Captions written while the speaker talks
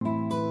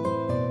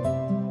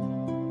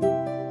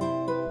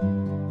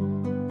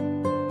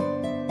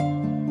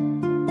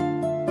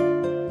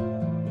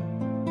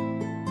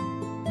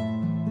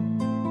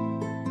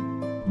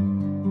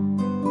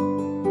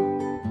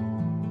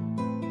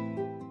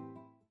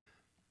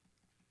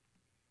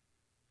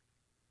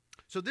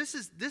So this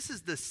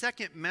is the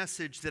second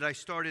message that I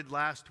started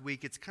last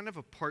week. It's kind of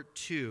a part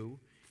 2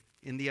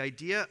 in the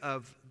idea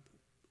of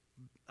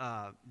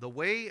the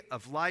way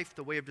of life,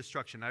 the way of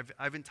destruction.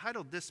 I've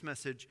entitled this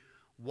message,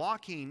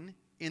 Walking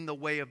in the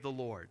Way of the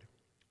Lord.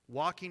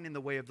 Walking in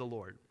the Way of the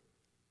Lord.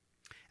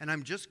 And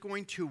I'm just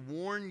going to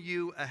warn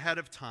you ahead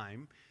of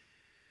time.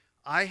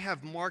 I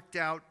have marked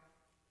out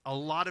a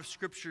lot of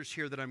scriptures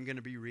here that I'm going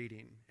to be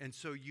reading. And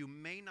so you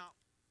may not...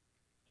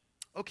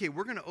 Okay,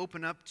 we're going to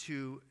open up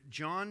to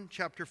John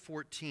chapter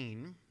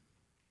 14.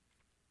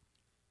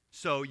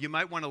 So you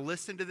might want to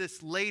listen to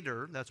this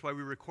later. That's why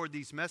we record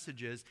these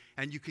messages.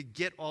 And you could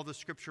get all the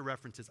scripture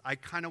references. I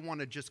kind of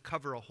want to just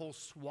cover a whole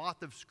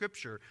swath of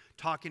scripture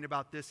talking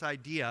about this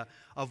idea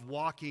of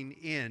walking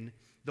in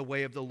the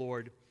way of the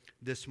Lord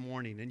this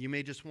morning. And you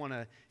may just want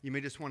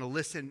to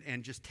listen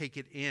and just take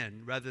it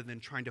in rather than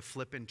trying to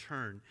flip and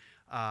turn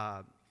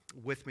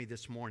with me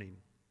this morning.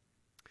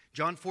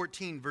 John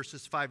 14,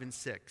 verses 5 and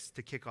 6,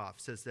 to kick off,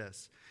 says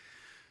this.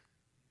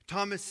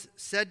 Thomas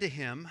said to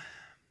him,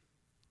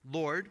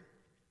 Lord,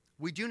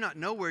 we do not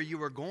know where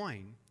you are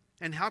going,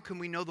 and how can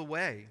we know the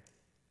way?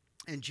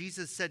 And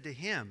Jesus said to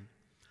him,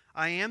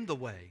 I am the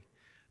way,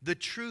 the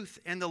truth,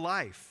 and the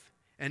life,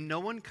 and no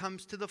one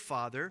comes to the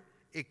Father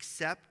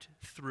except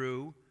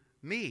through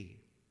me.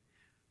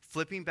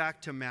 Flipping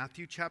back to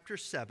Matthew chapter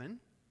 7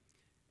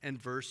 and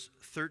verse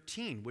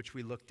 13, which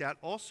we looked at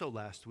also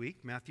last week.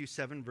 Matthew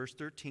 7 verse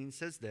 13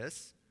 says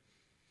this,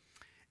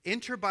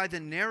 Enter by the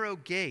narrow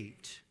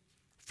gate,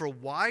 for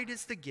wide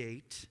is the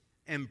gate,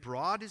 and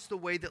broad is the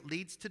way that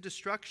leads to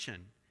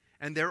destruction,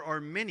 and there are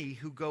many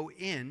who go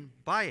in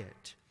by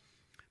it.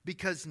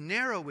 Because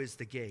narrow is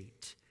the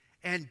gate,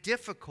 and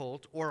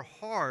difficult or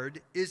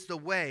hard is the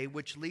way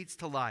which leads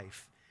to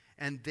life,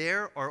 and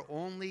there are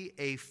only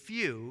a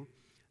few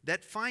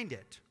that find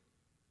it.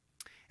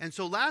 And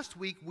so last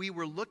week we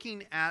were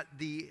looking at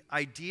the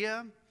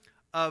idea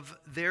of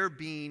there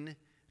being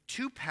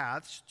two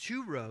paths,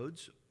 two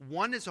roads.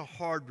 One is a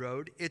hard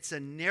road. It's a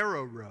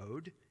narrow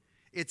road.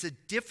 It's a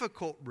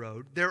difficult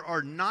road. There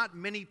are not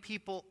many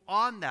people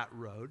on that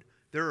road.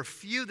 There are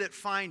few that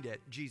find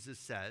it, Jesus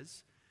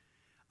says.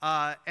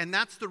 And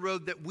that's the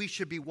road that we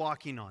should be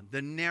walking on,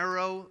 the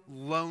narrow,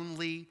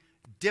 lonely,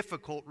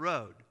 difficult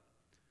road.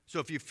 So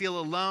if you feel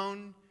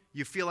alone,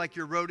 you feel like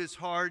your road is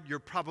hard, you're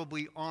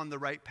probably on the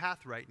right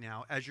path right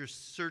now as you're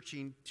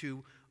searching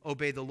to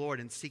obey the Lord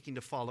and seeking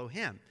to follow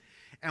Him.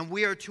 And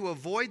we are to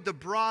avoid the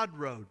broad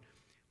road.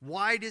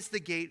 Wide is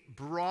the gate,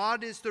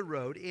 broad is the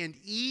road, and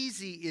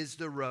easy is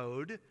the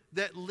road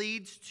that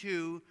leads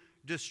to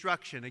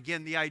destruction.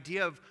 Again, the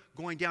idea of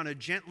going down a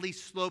gently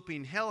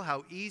sloping hill,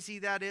 how easy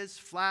that is,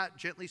 flat,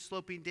 gently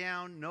sloping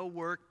down, no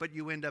work, but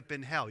you end up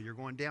in hell. You're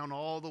going down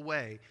all the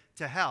way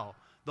to hell.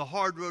 The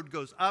hard road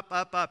goes up,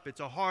 up, up. It's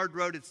a hard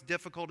road. It's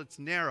difficult. It's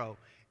narrow.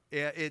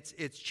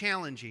 It's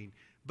challenging.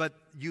 But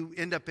you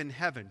end up in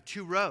heaven.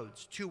 Two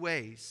roads, two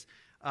ways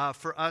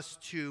for us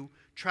to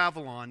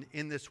travel on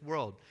in this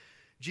world.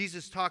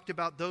 Jesus talked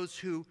about those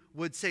who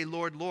would say,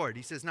 Lord, Lord.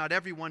 He says, not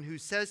everyone who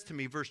says to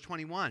me, verse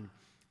 21,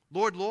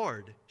 Lord,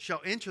 Lord,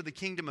 shall enter the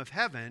kingdom of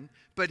heaven,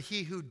 but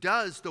he who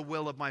does the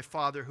will of my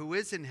Father who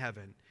is in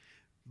heaven.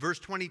 Verse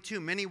 22,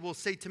 many will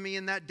say to me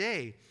in that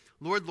day,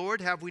 Lord, Lord,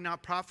 have we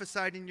not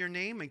prophesied in your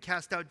name and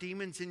cast out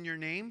demons in your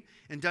name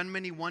and done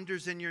many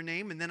wonders in your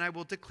name? And then I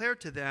will declare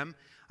to them,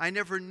 I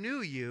never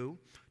knew you.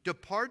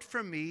 Depart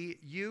from me,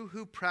 you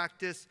who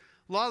practice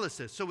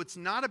lawlessness. So it's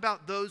not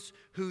about those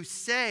who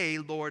say,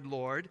 Lord,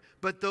 Lord,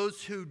 but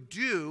those who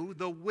do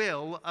the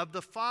will of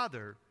the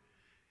Father.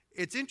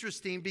 It's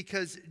interesting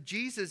because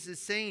Jesus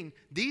is saying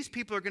these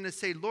people are going to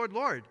say, Lord,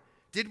 Lord,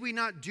 did we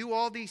not do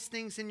all these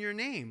things in your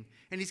name?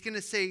 And he's going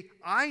to say,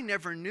 I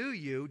never knew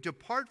you.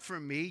 Depart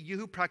from me, you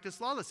who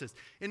practice lawlessness.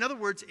 In other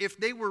words, if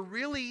they were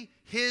really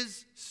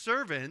his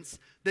servants,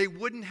 they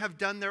wouldn't have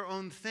done their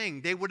own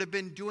thing. They would have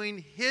been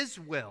doing his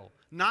will,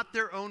 not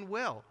their own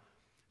will.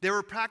 They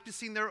were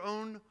practicing their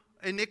own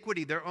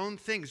iniquity, their own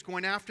things,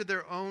 going after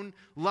their own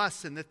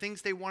lusts and the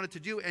things they wanted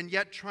to do, and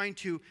yet trying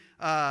to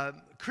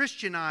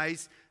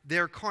Christianize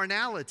their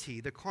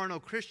carnality, the carnal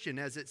Christian,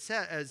 as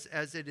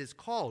it is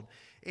called.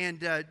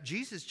 And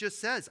Jesus just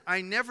says,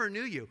 I never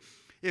knew you.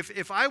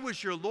 If I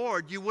was your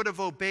Lord, you would have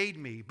obeyed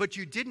me, but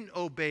you didn't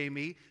obey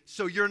me,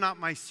 so you're not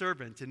my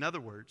servant, in other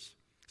words.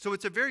 So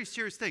it's a very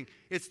serious thing.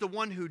 It's the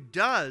one who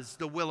does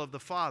the will of the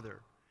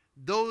Father.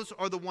 Those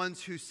are the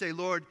ones who say,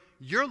 Lord,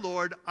 you're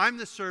Lord, I'm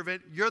the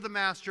servant, you're the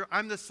master,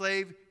 I'm the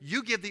slave,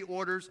 you give the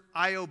orders,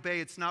 I obey,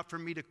 it's not for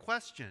me to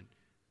question.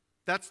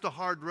 That's the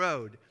hard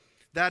road.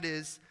 That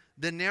is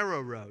the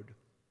narrow road.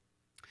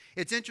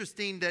 It's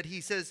interesting that he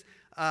says,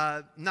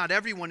 not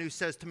everyone who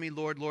says to me,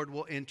 Lord, Lord,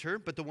 will enter,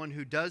 but the one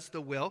who does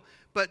the will.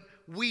 But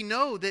we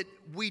know that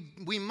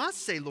we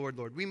must say, Lord,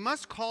 Lord. We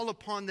must call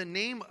upon the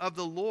name of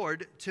the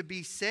Lord to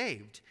be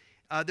saved.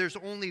 There's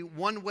only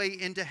one way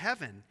into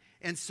heaven.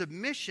 And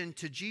submission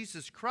to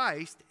Jesus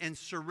Christ and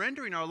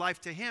surrendering our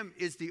life to Him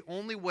is the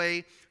only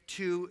way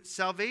to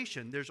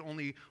salvation. There's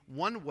only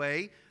one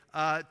way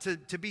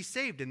to be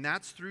saved, and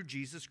that's through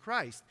Jesus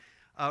Christ.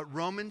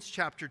 Romans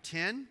chapter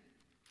 10.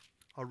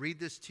 I'll read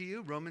this to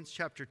you. Romans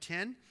chapter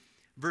 10,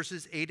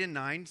 verses 8 and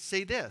 9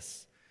 say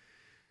this.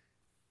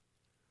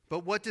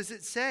 But what does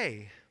it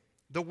say?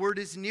 The word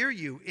is near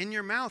you, in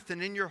your mouth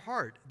and in your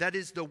heart. That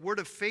is the word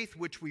of faith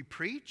which we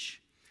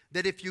preach,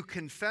 that if you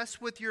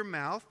confess with your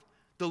mouth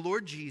the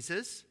Lord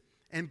Jesus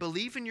and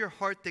believe in your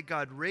heart that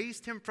God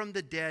raised him from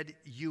the dead,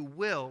 you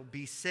will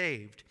be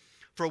saved.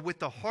 For with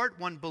the heart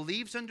one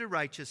believes unto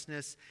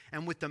righteousness,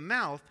 and with the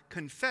mouth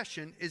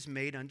confession is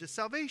made unto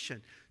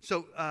salvation.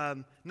 So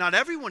not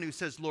everyone who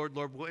says, Lord,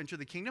 Lord, will enter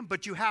the kingdom,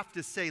 but you have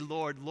to say,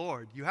 Lord,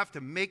 Lord. You have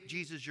to make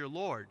Jesus your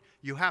Lord.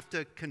 You have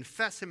to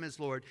confess him as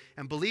Lord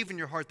and believe in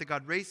your heart that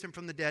God raised him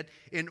from the dead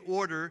in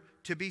order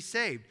to be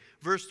saved.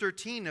 Verse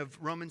 13 of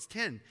Romans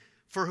 10,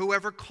 for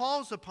whoever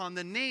calls upon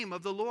the name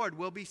of the Lord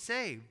will be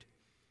saved.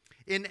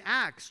 In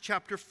Acts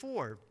chapter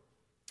 4,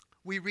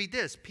 we read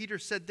this. Peter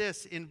said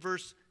this in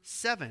verse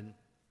 7.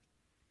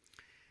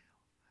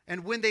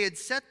 And when they had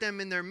set them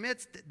in their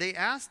midst, they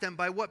asked them,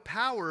 by what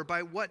power,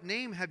 by what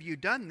name have you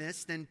done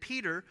this? Then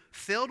Peter,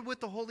 filled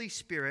with the Holy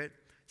Spirit,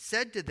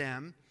 said to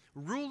them,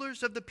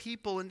 rulers of the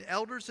people and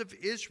elders of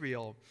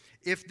Israel,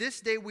 if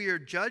this day we are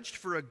judged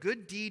for a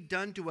good deed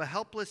done to a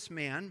helpless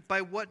man,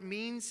 by what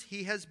means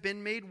he has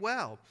been made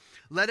well,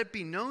 let it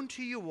be known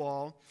to you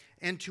all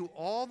and to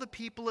all the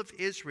people of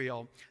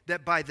Israel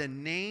that by the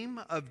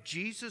name of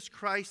Jesus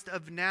Christ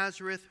of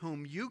Nazareth,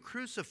 whom you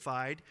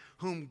crucified,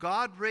 whom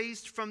God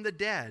raised from the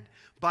dead,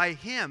 by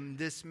him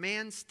this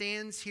man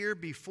stands here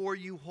before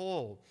you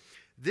whole.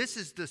 This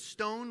is the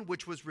stone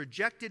which was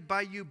rejected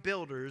by you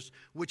builders,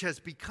 which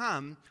has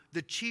become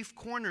the chief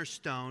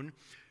cornerstone.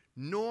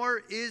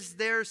 Nor is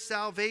there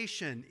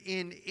salvation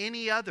in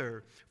any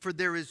other, for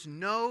there is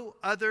no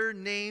other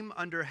name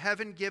under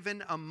heaven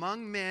given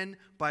among men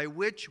by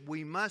which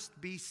we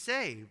must be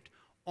saved.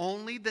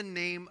 Only the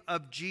name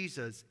of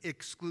Jesus,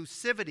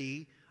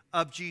 exclusivity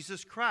of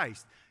Jesus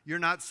Christ. You're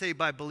not saved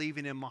by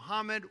believing in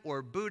Muhammad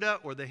or Buddha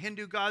or the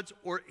Hindu gods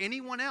or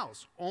anyone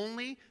else.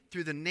 Only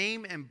through the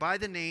name and by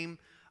the name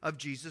of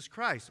Jesus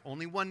Christ.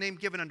 Only one name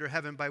given under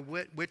heaven by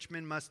which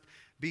men must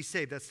be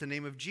saved. That's the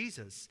name of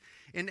Jesus.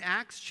 In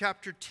Acts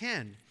chapter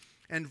 10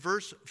 and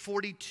verse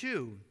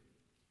 42,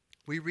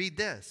 we read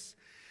this.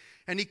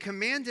 And he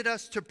commanded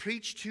us to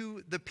preach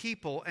to the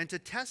people and to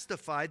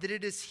testify that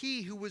it is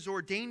he who was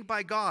ordained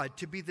by God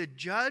to be the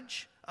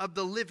judge of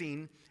the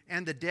living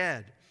and the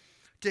dead.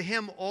 To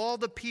him all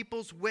the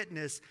peoples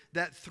witness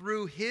that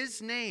through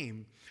his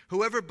name,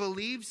 whoever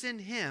believes in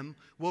him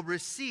will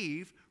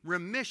receive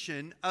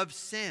remission of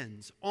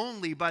sins.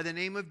 Only by the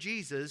name of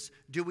Jesus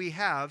do we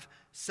have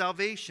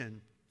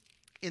salvation.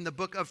 In the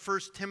book of 1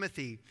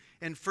 Timothy,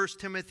 in 1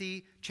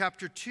 Timothy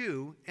chapter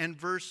 2 and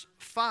verse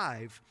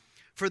 5,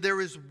 for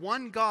there is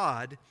one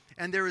God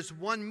and there is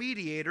one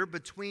mediator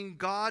between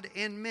God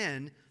and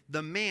men,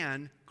 the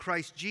man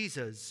Christ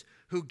Jesus,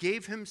 who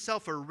gave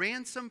himself a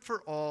ransom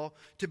for all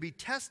to be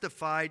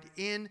testified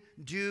in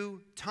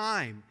due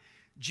time.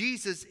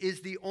 Jesus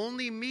is the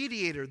only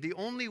mediator. The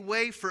only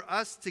way for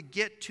us to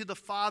get to the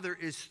Father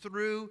is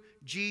through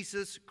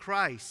Jesus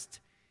Christ.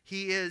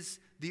 He is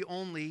the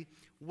only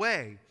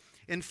way.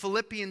 In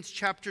Philippians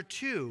chapter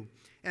 2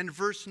 and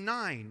verse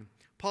 9,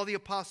 Paul the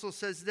Apostle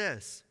says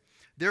this,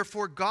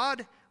 therefore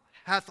God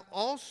hath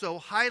also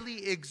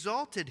highly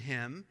exalted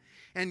him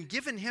and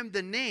given him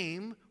the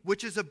name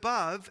which is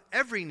above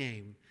every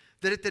name,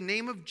 that at the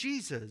name of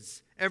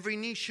Jesus every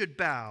knee should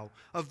bow,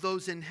 of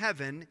those in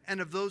heaven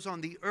and of those on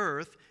the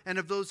earth and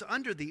of those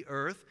under the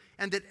earth,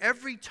 and that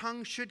every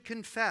tongue should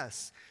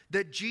confess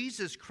that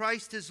Jesus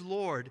Christ is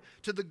Lord,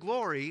 to the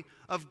glory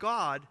of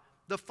God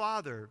the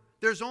Father.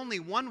 There's only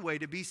one way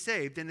to be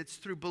saved, and it's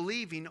through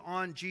believing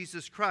on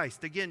Jesus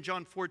Christ. Again,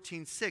 John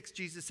 14:6,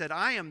 Jesus said,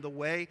 I am the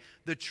way,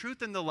 the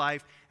truth, and the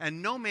life,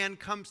 and no man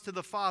comes to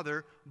the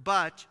Father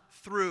but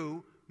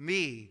through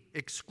me.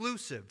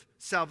 Exclusive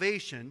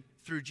salvation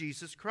through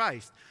Jesus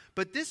Christ.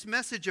 But this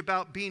message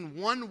about being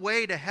one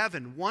way to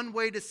heaven, one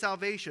way to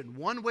salvation,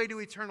 one way to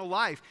eternal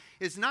life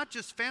is not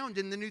just found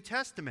in the New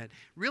Testament.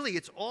 Really,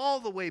 it's all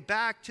the way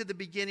back to the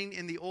beginning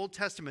in the Old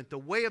Testament. The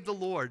way of the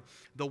Lord,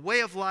 the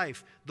way of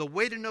life, the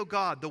way to know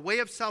God, the way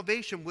of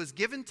salvation was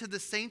given to the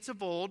saints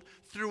of old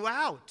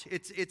throughout.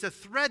 It's a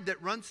thread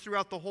that runs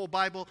throughout the whole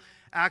Bible.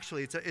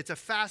 Actually, it's a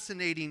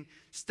fascinating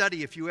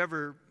study if you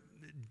ever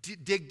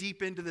dig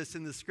deep into this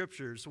in the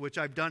scriptures, which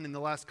I've done in the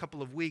last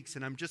couple of weeks,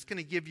 and I'm just going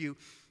to give you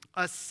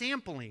a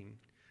sampling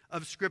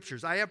of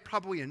scriptures. I have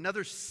probably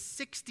another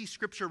 60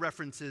 scripture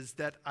references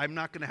that I'm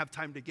not going to have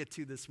time to get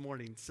to this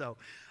morning. So,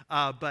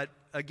 but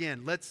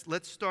again, let's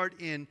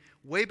start in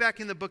way back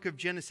in the book of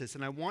Genesis,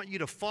 and I want you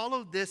to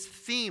follow this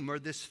theme or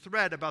this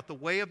thread about the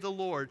way of the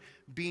Lord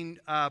being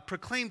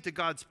proclaimed to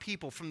God's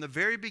people from the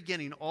very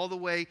beginning all the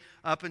way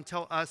up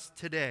until us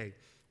today.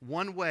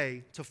 One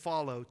way to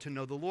follow to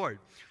know the Lord.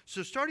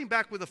 So starting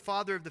back with the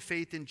father of the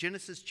faith in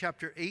Genesis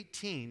chapter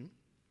 18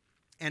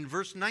 and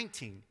verse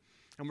 19.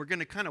 And we're going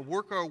to kind of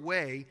work our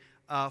way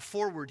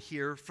forward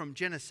here from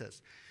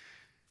Genesis.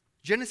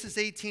 Genesis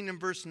 18 and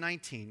verse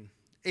 19.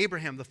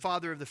 Abraham, the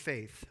father of the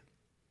faith.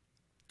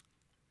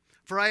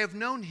 For I have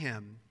known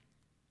him,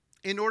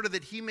 in order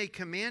that he may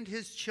command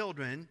his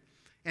children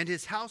and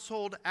his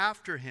household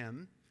after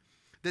him,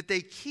 that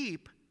they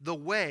keep the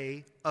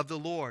way of the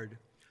Lord,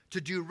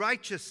 to do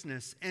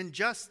righteousness and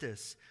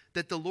justice,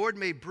 that the Lord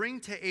may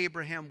bring to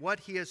Abraham what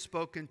he has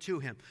spoken to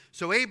him.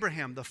 So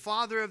Abraham, the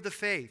father of the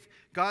faith,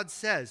 God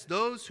says,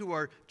 those who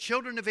are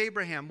children of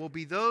Abraham will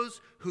be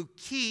those who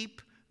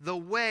keep the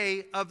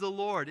way of the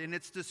Lord. And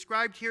it's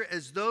described here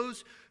as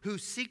those who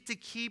seek to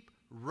keep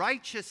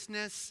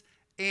righteousness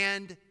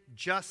and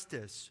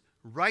justice.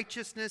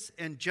 Righteousness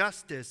and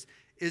justice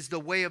is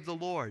the way of the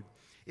Lord.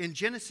 In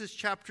Genesis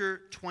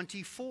chapter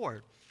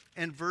 24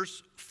 and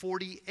verse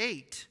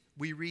 48,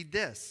 we read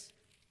this.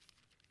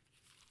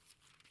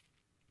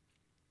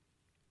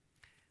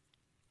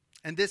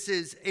 And this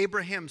is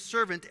Abraham's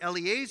servant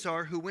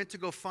Eliezer, who went to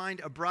go find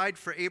a bride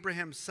for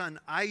Abraham's son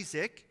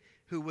Isaac,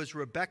 who was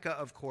Rebekah,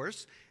 of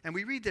course. And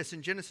we read this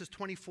in Genesis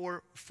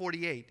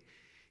 24:48.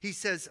 He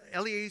says,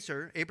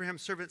 Eliezer,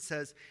 Abraham's servant,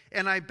 says,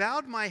 "And I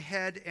bowed my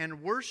head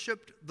and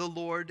worshipped the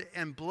Lord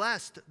and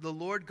blessed the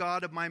Lord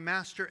God of my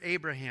master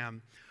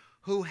Abraham,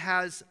 who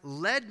has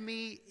led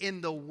me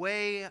in the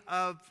way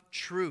of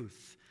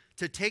truth,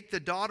 to take the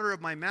daughter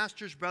of my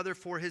master's brother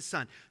for his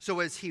son."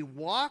 So as he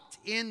walked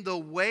in the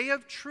way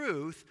of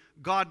truth,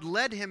 God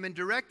led him and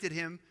directed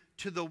him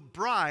to the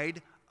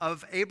bride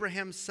of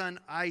Abraham's son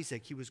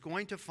Isaac. He was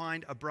going to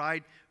find a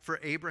bride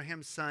for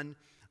Abraham's son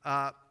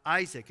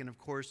Isaac. And of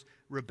course,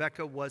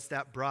 Rebekah was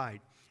that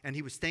bride. And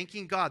he was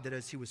thanking God that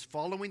as he was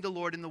following the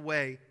Lord in the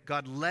way,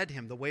 God led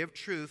him, the way of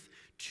truth,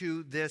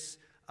 to this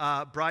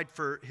bride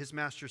for his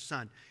master's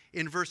son.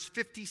 In verse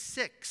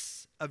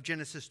 56 of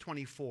Genesis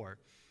 24,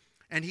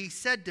 "And he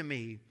said to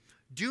me,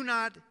 do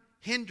not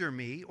hinder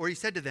me," or he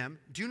said to them,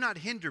 "Do not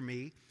hinder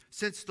me,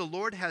 since the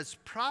Lord has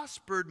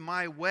prospered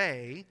my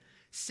way.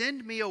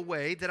 Send me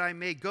away that I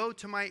may go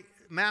to my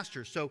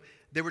master." So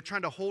they were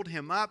trying to hold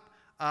him up.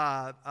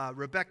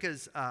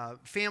 Rebekah's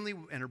family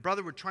and her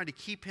brother were trying to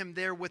keep him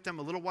there with them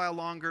a little while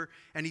longer.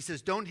 And he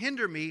says, "Don't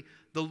hinder me.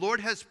 The Lord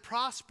has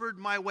prospered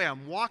my way.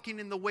 I'm walking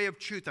in the way of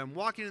truth. I'm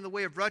walking in the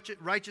way of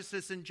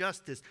righteousness and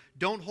justice.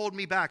 Don't hold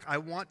me back. I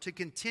want to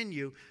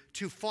continue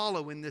to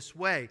follow in this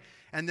way."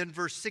 And then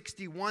verse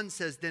 61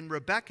 says, "Then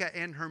Rebekah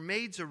and her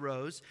maids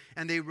arose,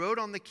 and they rode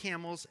on the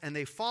camels, and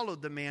they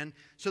followed the man.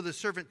 So the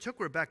servant took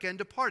Rebekah and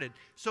departed."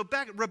 So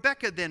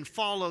Rebekah then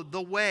followed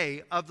the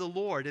way of the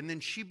Lord, and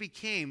then she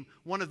became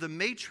one of the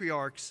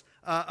matriarchs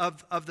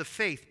of the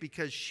faith,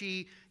 because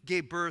she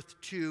gave birth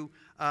to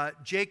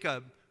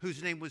Jacob,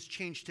 whose name was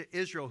changed to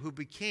Israel, who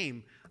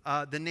became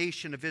the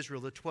nation of Israel.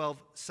 The 12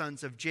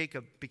 sons of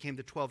Jacob became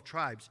the 12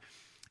 tribes.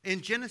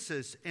 In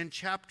Genesis, in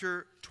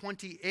chapter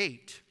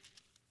 28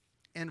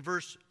 and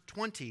verse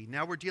 20,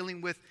 now we're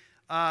dealing with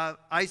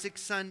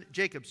Isaac's son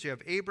Jacob. So you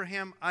have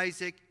Abraham,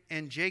 Isaac,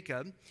 and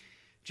Jacob.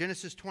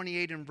 Genesis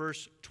 28 and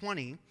verse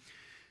 20.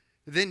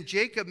 "Then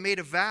Jacob made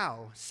a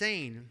vow,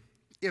 saying,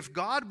 if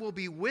God will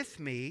be with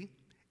me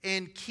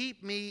and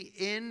keep me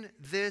in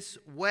this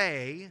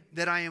way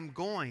that I am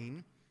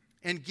going,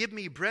 and give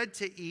me bread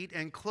to eat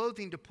and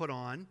clothing to put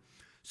on,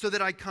 so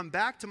that I come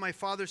back to my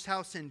father's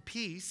house in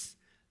peace,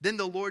 then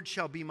the Lord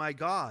shall be my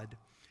God.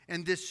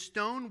 And this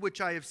stone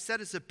which I have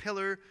set as a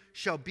pillar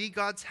shall be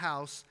God's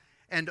house,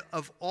 and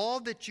of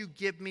all that you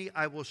give me,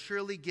 I will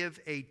surely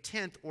give a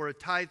tenth or a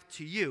tithe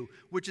to you."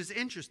 Which is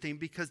interesting,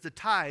 because the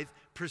tithe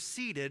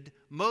preceded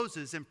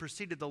Moses and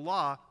preceded the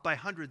law by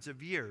hundreds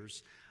of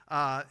years.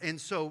 And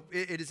so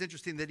it is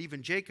interesting that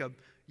even Jacob,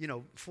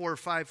 400 or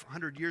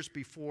 500 years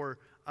before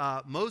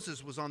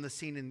Moses was on the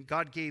scene and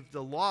God gave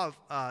the law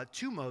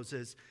to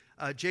Moses,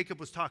 Jacob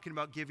was talking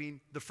about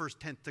giving the first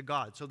tenth to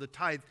God. So the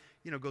tithe,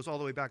 goes all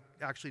the way back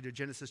actually to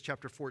Genesis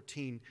chapter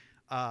 14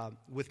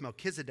 with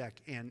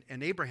Melchizedek and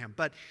Abraham.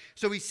 But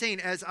so he's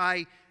saying,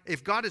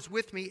 if God is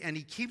with me and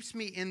he keeps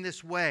me in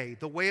this way,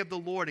 the way of the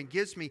Lord, and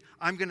gives me,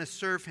 I'm going to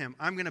serve him.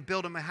 I'm going to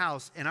build him a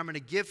house, and I'm going to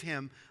give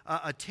him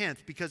a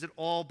tenth, because it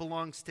all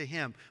belongs to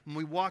him. When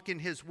we walk in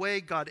his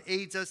way, God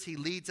aids us, he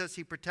leads us,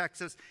 he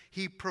protects us,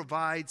 he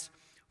provides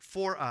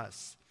for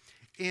us.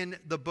 In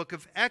the book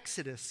of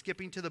Exodus,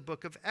 skipping to the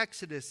book of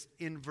Exodus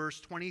in verse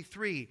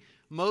 23,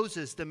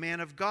 Moses, the man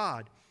of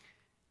God,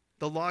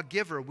 the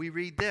lawgiver, we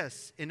read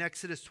this in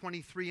Exodus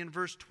 23 and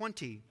verse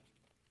 20.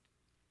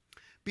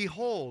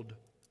 "Behold,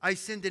 I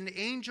send an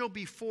angel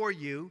before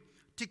you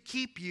to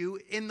keep you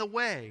in the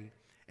way,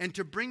 and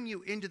to bring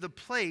you into the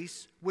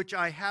place which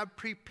I have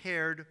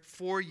prepared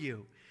for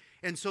you."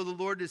 And so the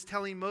Lord is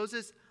telling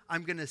Moses,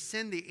 I'm going to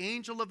send the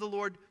angel of the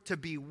Lord to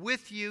be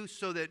with you,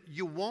 so that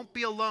you won't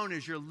be alone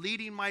as you're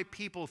leading my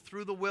people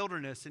through the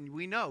wilderness. And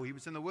we know he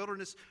was in the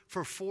wilderness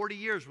for 40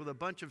 years with a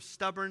bunch of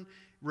stubborn,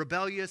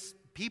 rebellious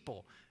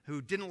people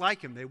who didn't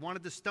like him. They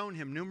wanted to stone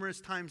him numerous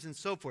times and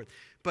so forth.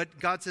 But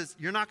God says,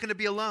 you're not going to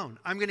be alone.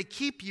 I'm going to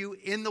keep you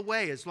in the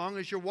way. As long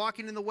as you're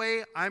walking in the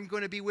way, I'm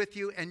going to be with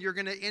you, and you're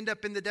going to end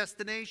up in the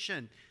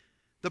destination,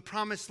 the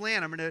promised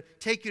land. I'm going to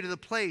take you to the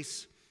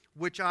place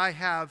which I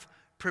have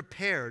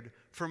prepared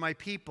for my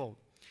people.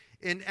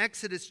 In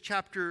Exodus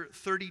chapter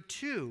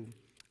 32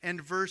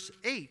 and verse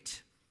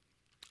 8,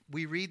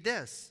 we read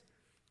this.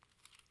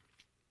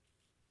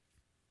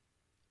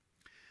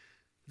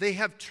 They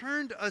have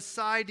turned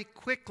aside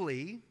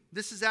quickly.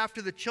 This is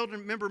after the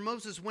children, remember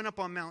Moses went up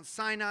on Mount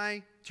Sinai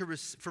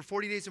for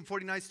 40 days and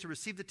 40 nights to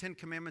receive the 10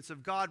 commandments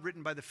of God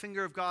written by the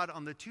finger of God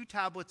on the 2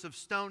 tablets of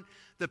stone.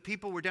 The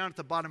people were down at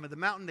the bottom of the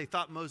mountain. They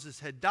thought Moses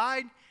had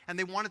died, and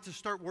they wanted to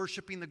start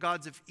worshiping the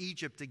gods of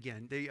Egypt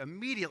again. They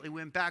immediately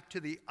went back to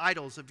the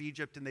idols of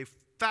Egypt, and they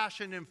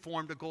fashioned and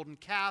formed a golden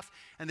calf,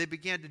 and they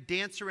began to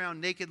dance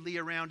around nakedly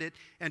around it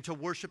and to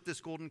worship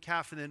this golden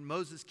calf. And then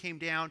Moses came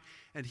down,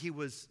 and he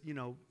was,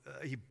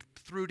 he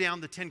threw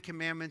down the 10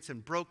 commandments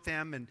and broke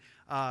them, and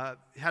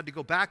had to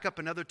go back up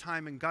another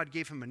time, and God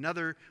gave him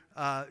another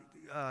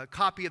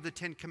copy of the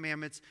 10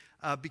 commandments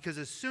because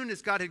as soon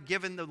as God had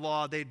given the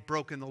law, they'd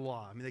broken the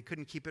law. I mean, they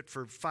couldn't keep it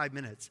for 5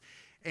 minutes.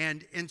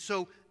 And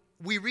so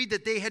we read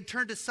that they had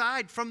turned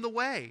aside from the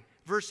way.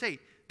 Verse 8,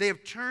 they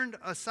have turned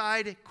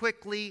aside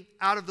quickly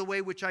out of the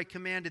way which I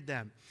commanded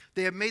them.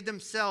 They have made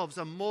themselves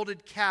a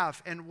molded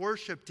calf and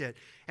worshipped it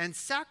and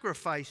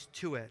sacrificed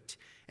to it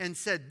and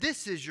said,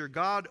 "This is your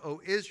God,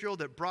 O Israel,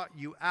 that brought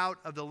you out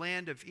of the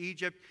land of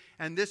Egypt."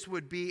 And this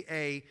would be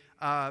a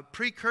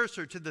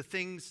precursor to the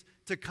things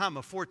to come,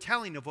 a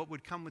foretelling of what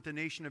would come with the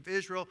nation of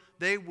Israel.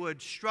 They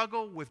would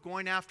struggle with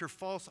going after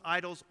false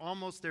idols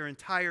almost their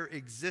entire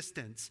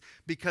existence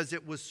because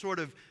it was sort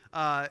of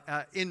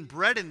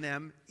inbred in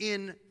them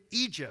in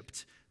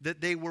Egypt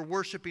that they were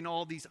worshiping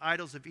all these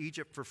idols of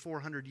Egypt for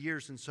 400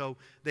 years. And so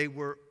they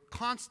were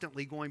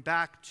constantly going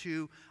back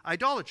to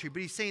idolatry.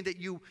 But he's saying that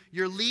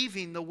you're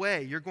leaving the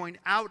way. You're going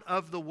out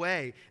of the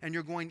way, and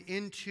you're going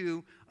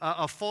into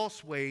a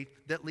false way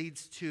that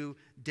leads to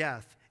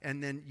death.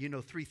 And then,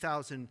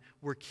 3,000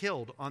 were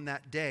killed on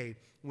that day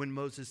when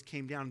Moses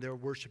came down. They were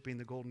worshiping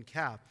the golden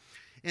calf.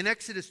 In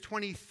Exodus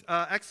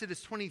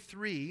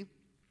 33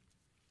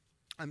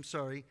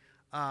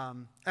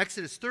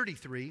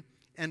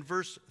 and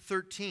verse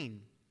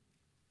 13.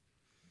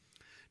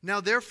 Now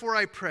therefore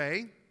I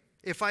pray,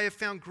 if I have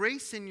found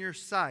grace in your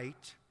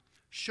sight,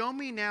 show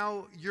me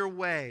now your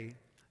way,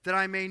 that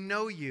I may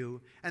know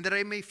you, and that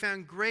I may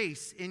find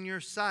grace in your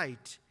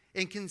sight,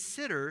 and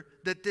consider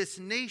that this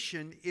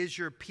nation is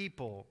your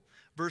people.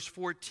 Verse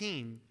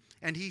 14,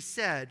 and he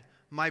said,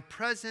 my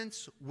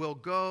presence will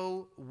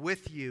go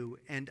with you,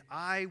 and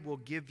I will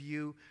give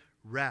you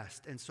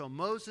rest. And so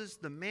Moses,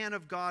 the man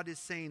of God, is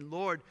saying,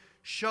 Lord,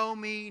 show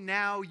me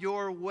now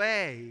your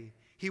way.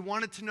 He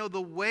wanted to know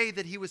the way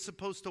that he was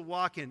supposed to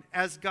walk in.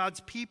 As God's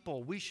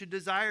people, we should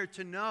desire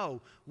to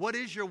know, what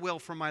is your will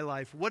for my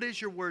life? What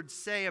does your word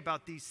say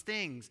about these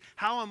things?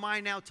 How am I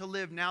now to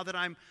live now that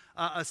I'm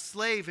a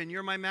slave and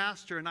you're my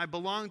master and I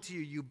belong to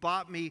you? You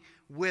bought me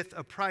with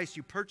a price.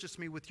 You purchased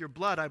me with your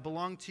blood. I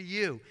belong to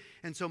you.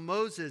 And so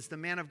Moses, the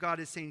man of God,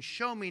 is saying,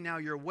 show me now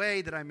your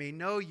way that I may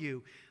know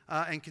you.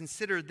 And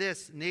consider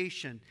this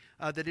nation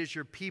that is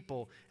your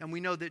people. And we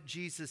know that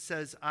Jesus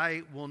says,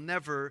 I will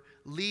never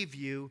leave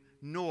you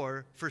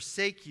nor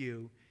forsake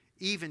you,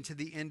 even to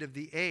the end of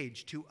the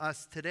age, to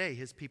us today,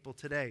 his people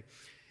today.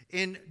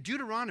 In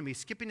Deuteronomy,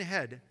 skipping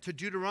ahead to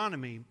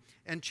Deuteronomy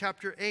and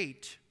chapter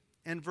 8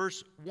 and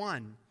verse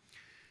 1,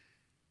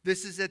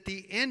 this is at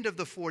the end of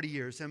the 40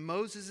 years, and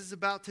Moses is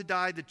about to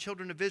die. The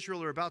children of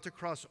Israel are about to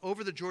cross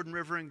over the Jordan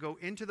River and go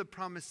into the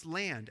promised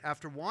land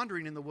after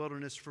wandering in the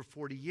wilderness for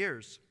 40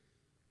 years.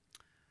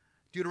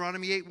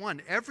 Deuteronomy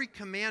 8:1, every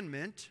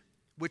commandment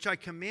which I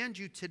command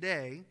you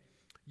today,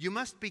 you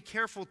must be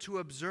careful to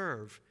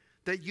observe,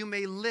 that you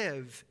may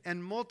live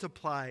and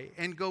multiply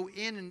and go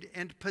in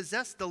and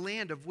possess the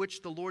land of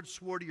which the Lord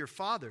swore to your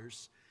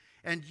fathers.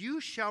 And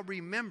you shall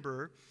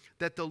remember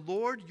that the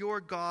Lord your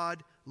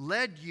God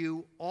led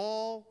you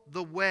all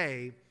the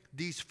way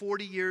these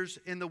 40 years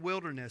in the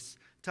wilderness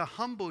to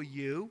humble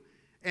you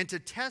and to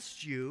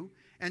test you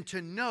and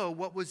to know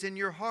what was in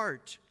your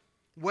heart,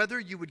 whether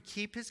you would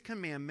keep his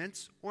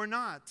commandments or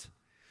not.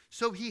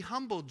 So he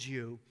humbled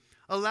you,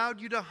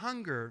 allowed you to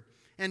hunger,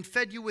 and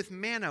fed you with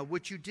manna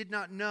which you did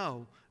not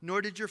know,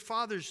 nor did your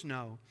fathers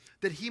know,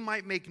 that he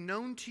might make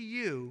known to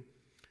you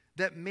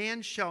that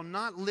man shall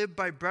not live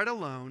by bread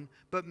alone,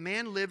 but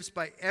man lives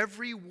by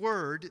every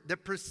word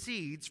that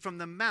proceeds from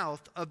the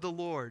mouth of the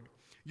Lord.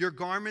 Your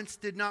garments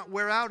did not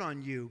wear out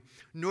on you,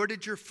 nor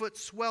did your foot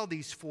swell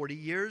these 40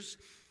 years.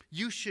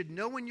 You should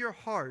know in your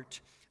heart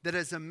that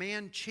as a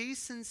man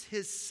chastens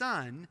his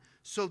son,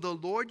 so the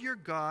Lord your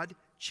God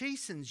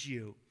chastens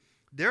you.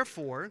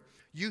 Therefore,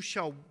 you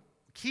shall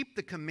keep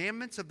the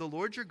commandments of the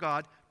Lord your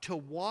God to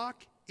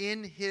walk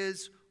in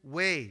his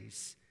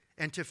ways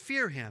and to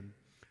fear him.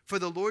 For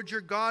the Lord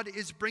your God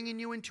is bringing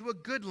you into a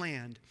good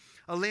land,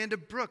 a land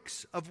of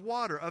brooks, of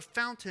water, of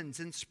fountains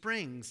and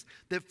springs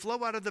that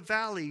flow out of the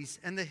valleys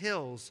and the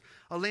hills,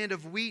 a land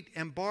of wheat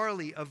and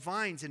barley, of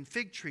vines and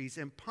fig trees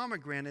and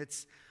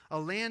pomegranates, a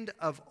land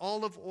of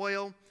olive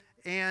oil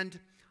and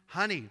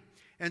honey.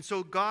 And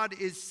so God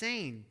is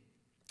saying,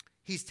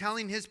 he's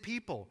telling his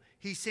people,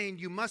 he's saying,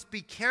 you must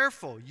be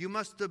careful, you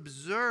must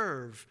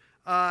observe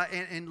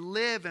and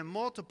live and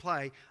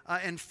multiply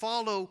and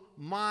follow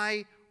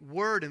my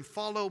word and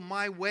follow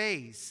my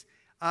ways.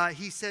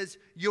 he says,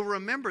 you'll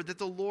remember that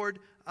the Lord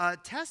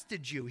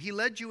tested you. He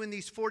led you in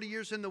these 40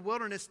 years in the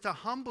wilderness to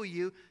humble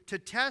you, to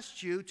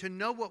test you, to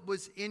know what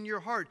was in your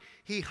heart.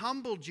 He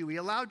humbled you. He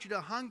allowed you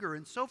to hunger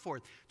and so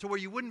forth, to where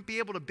you wouldn't be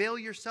able to bail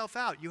yourself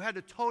out. You had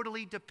to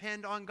totally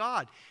depend on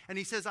God. And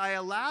he says, I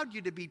allowed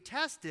you to be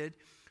tested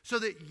so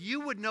that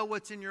you would know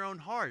what's in your own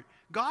heart.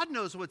 God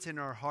knows what's in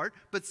our heart,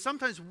 but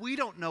sometimes we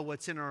don't know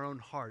what's in our own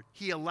heart.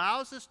 He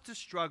allows us to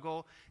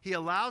struggle. He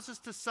allows us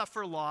to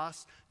suffer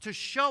loss to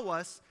show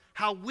us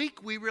how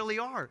weak we really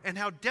are and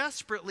how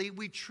desperately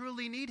we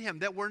truly need him,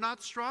 that we're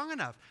not strong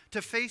enough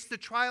to face the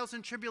trials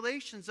and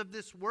tribulations of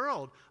this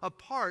world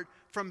apart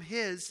from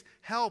his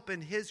help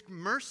and his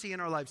mercy in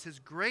our lives, his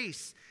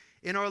grace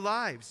in our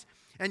lives.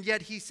 And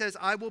yet he says,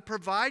 I will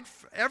provide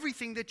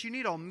everything that you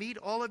need. I'll meet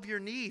all of your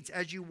needs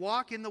as you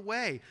walk in the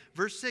way.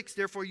 Verse 6,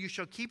 therefore you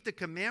shall keep the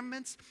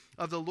commandments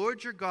of the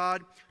Lord your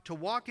God to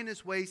walk in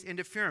his ways and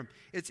to fear him.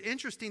 It's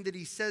interesting that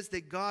he says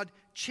that God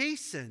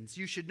chastens.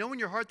 You should know in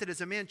your heart that as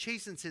a man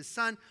chastens his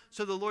son,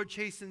 so the Lord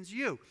chastens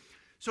you.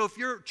 So if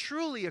you're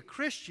truly a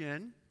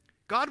Christian,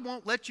 God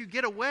won't let you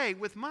get away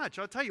with much.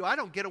 I'll tell you, I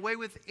don't get away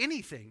with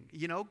anything.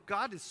 You know,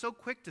 God is so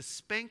quick to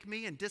spank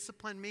me and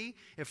discipline me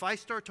if I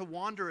start to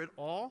wander at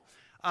all.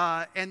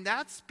 And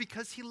that's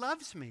because he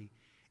loves me.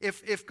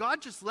 If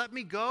God just let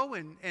me go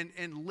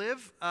and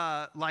live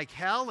like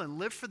hell and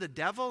live for the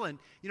devil and,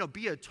 you know,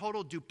 be a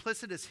total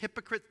duplicitous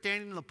hypocrite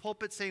standing in the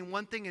pulpit saying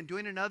one thing and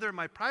doing another in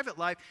my private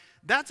life,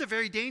 that's a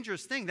very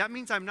dangerous thing. That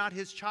means I'm not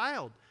his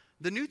child.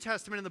 The New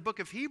Testament in the book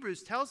of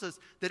Hebrews tells us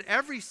that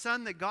every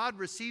son that God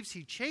receives,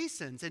 he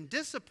chastens and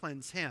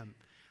disciplines him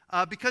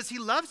because he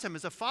loves him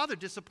as a father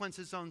disciplines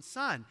his own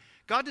son.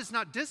 God does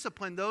not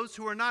discipline those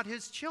who are not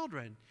his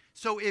children.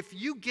 So if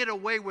you get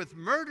away with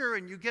murder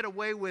and you get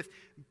away with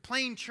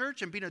playing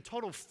church and being a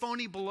total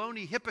phony,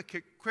 baloney,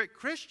 hypocrite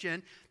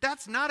Christian,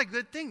 that's not a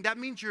good thing. That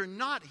means you're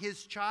not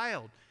his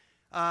child.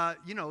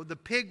 You know, the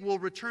pig will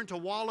return to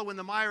wallow in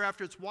the mire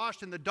after it's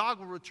washed, and the dog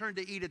will return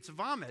to eat its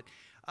vomit.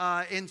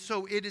 And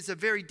so it is a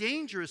very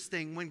dangerous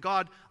thing when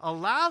God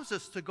allows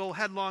us to go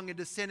headlong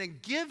into sin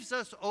and gives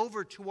us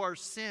over to our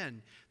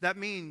sin. That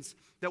means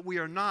that we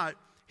are not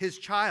his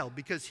child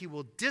because he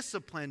will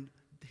discipline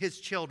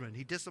his children.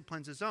 He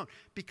disciplines his own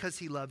because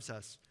he loves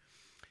us.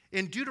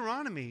 In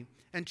Deuteronomy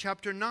and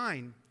chapter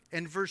 9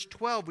 and verse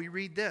 12, we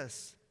read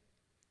this.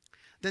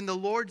 Then the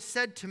Lord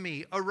said to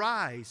me,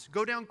 arise,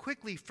 go down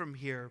quickly from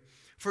here,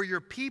 for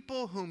your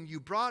people whom you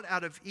brought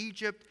out of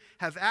Egypt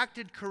have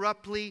acted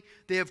corruptly.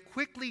 They have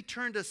quickly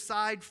turned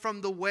aside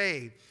from the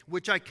way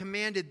which I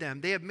commanded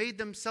them. They have made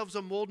themselves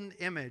a molten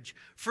image.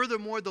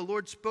 Furthermore, the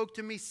Lord spoke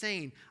to me,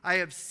 saying, I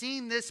have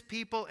seen this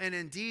people, and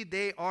indeed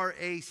they are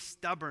a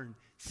stubborn,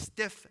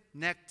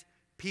 stiff-necked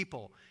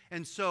people.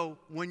 And so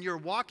when you're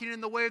walking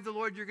in the way of the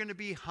Lord, you're going to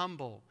be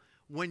humble.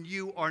 When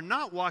you are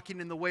not walking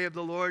in the way of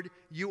the Lord,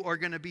 you are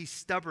going to be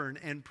stubborn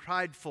and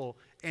prideful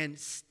and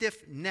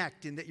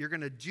stiff-necked, in that you're going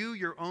to do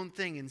your own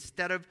thing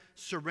instead of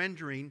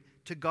surrendering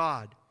to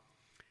God.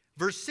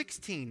 Verse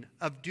 16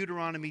 of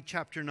Deuteronomy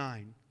chapter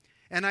 9.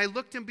 And I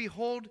looked, and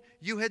behold,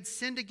 you had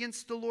sinned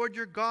against the Lord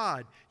your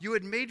God. You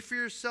had made for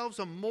yourselves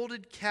a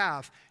molded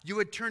calf. You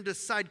had turned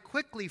aside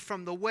quickly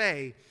from the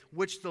way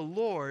which the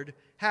Lord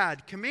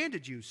had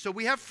commanded you. So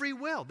we have free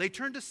will. They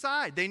turned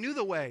aside. They knew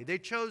the way. They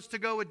chose to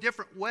go a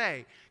different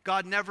way.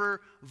 God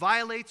never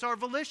violates our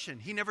volition.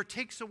 He never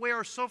takes away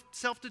our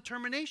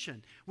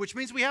self-determination, which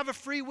means we have a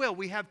free will.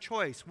 We have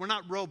choice. We're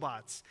not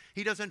robots.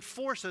 He doesn't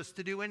force us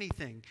to do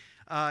anything.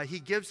 He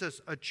gives us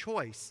a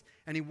choice,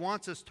 and he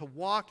wants us to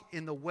walk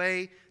in the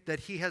way that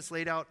he has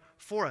laid out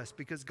for us,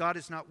 because God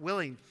is not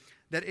willing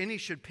that any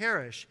should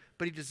perish,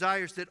 but he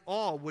desires that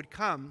all would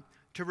come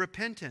to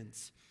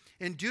repentance.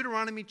 In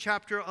Deuteronomy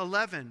chapter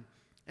 11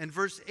 and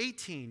verse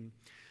 18,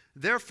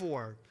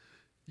 therefore,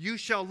 you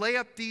shall lay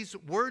up these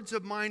words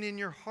of mine in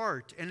your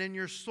heart and in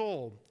your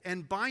soul,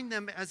 and bind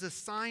them as a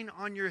sign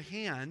on your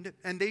hand,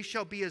 and they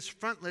shall be as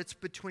frontlets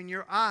between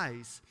your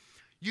eyes.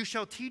 You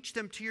shall teach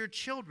them to your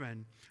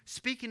children,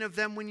 speaking of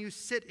them when you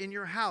sit in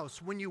your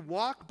house, when you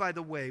walk by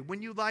the way,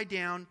 when you lie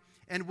down,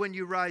 and when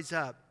you rise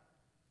up.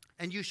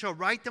 And you shall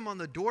write them on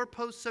the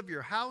doorposts of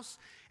your house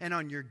and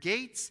on your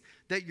gates,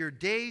 that your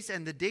days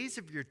and the days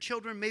of your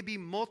children may be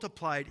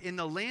multiplied in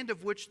the land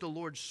of which the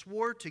Lord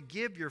swore to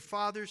give your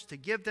fathers, to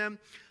give them,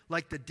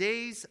 like the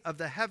days of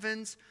the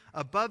heavens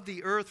above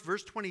the earth.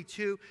 Verse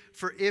 22,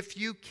 for if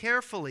you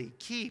carefully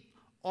keep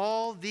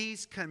all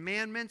these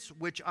commandments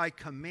which I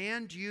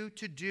command you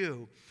to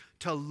do,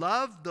 to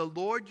love the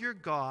Lord your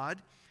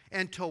God,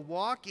 and to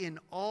walk in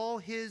all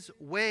his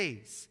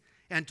ways,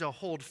 and to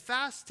hold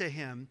fast to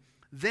him,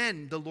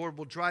 then the Lord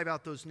will drive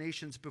out those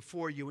nations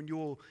before you, and you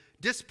will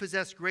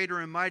dispossess greater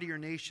and mightier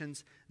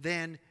nations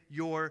than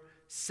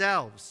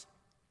yourselves.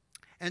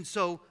 And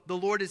so the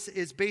Lord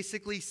is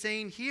basically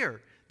saying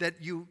here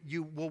that you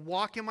will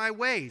walk in my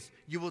ways.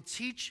 You will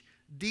teach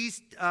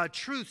these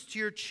truths to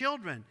your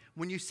children.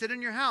 When you sit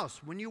in your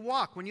house, when you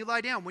walk, when you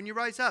lie down, when you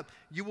rise up,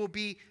 you will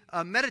be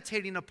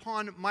meditating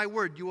upon my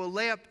word. You will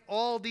lay up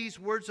all these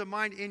words of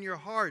mine in your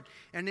heart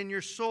and in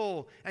your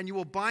soul, and you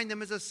will bind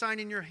them as a sign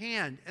in your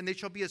hand, and they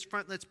shall be as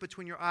frontlets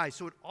between your eyes.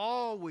 So it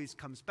always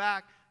comes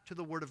back to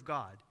the word of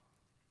God.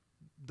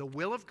 The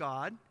will of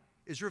God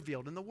is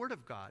revealed in the word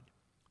of God.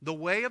 The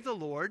way of the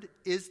Lord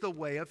is the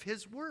way of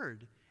his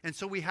word. And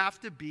so we have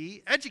to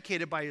be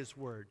educated by his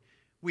word.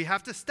 We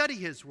have to study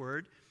his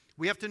word.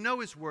 We have to know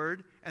his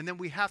word. And then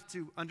we have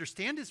to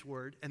understand his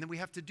word. And then we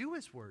have to do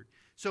his word.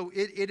 So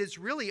it is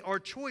really our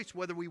choice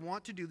whether we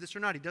want to do this or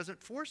not. He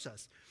doesn't force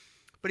us.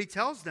 But he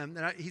tells them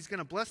that he's going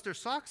to bless their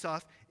socks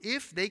off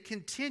if they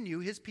continue,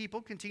 his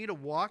people continue to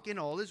walk in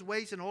all his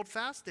ways and hold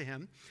fast to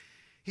him.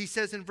 He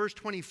says in verse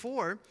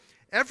 24,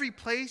 every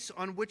place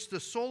on which the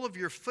sole of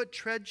your foot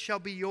treads shall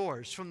be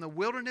yours, from the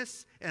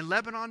wilderness and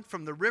Lebanon,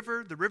 from the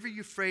river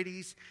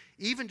Euphrates,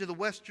 even to the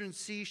western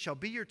sea shall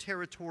be your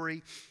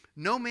territory.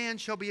 No man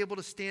shall be able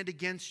to stand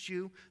against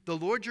you. The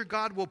Lord your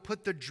God will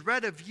put the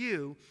dread of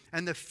you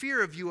and the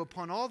fear of you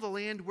upon all the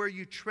land where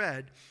you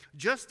tread,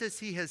 just as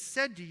he has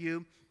said to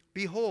you,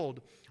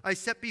 behold, I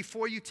set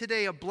before you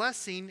today a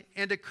blessing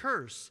and a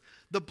curse.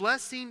 The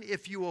blessing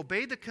if you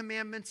obey the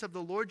commandments of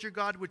the Lord your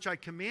God, which I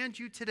command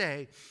you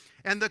today,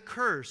 and the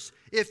curse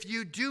if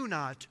you do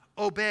not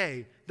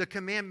obey the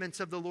commandments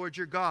of the Lord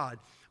your God,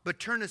 but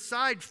turn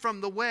aside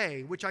from the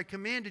way which I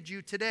commanded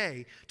you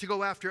today to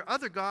go after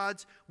other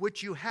gods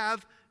which you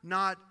have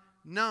not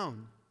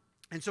known.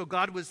 And so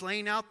God was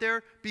laying out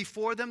there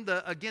before them,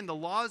 the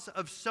laws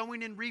of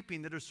sowing and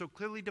reaping that are so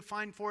clearly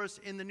defined for us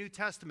in the New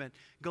Testament.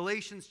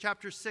 Galatians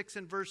chapter 6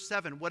 and verse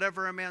 7,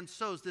 whatever a man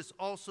sows, this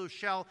also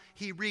shall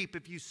he reap.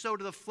 If you sow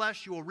to the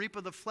flesh, you will reap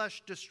of the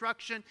flesh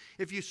destruction.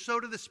 If you sow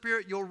to the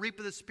Spirit, you'll reap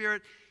of the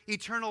Spirit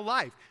eternal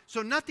life.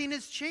 So nothing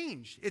has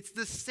changed. It's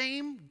the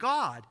same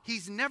God.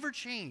 He's never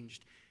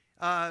changed.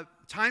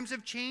 Times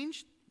have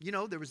changed. You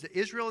know, there was the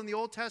Israel in the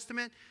Old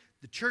Testament.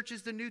 The church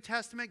is the New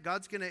Testament.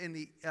 God's going to, in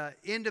the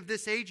end of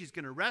this age, he's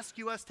going to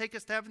rescue us, take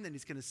us to heaven. Then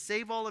he's going to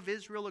save all of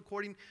Israel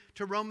according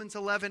to Romans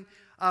 11.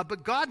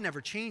 But God never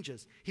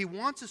changes. He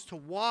wants us to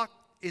walk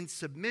in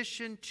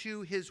submission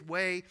to his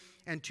way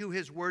and to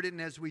his word. And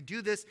as we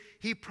do this,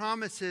 he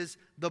promises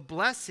the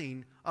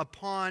blessing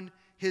upon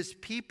his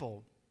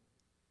people.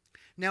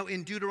 Now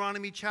in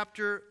Deuteronomy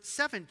chapter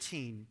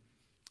 17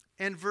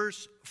 and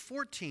verse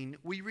 14,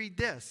 we read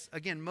this.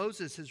 Again,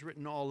 Moses has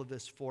written all of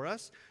this for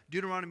us.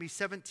 Deuteronomy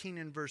 17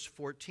 and verse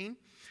 14.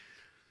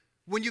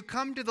 When you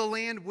come to the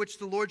land which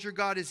the Lord your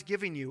God is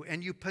giving you,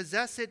 and you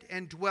possess it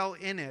and dwell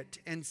in it,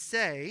 and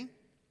say,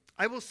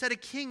 I will set a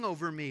king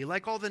over me,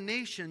 like all the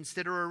nations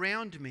that are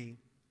around me.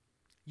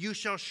 You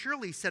shall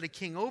surely set a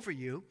king over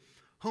you,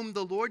 whom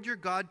the Lord your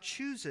God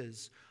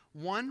chooses.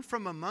 One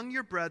from among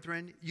your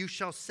brethren you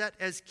shall set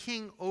as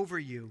king over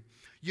you.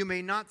 You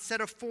may not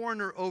set a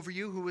foreigner over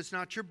you who is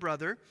not your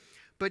brother,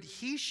 but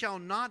he shall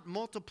not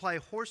multiply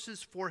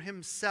horses for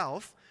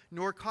himself,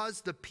 nor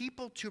cause the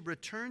people to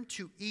return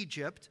to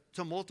Egypt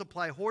to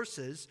multiply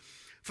horses.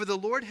 For the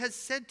Lord has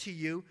said to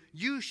you,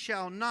 you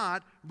shall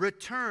not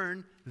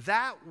return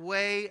that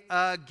way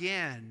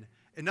again.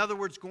 In other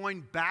words,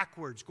 going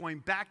backwards, going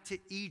back to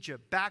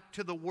Egypt, back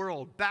to the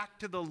world, back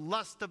to the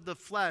lust of the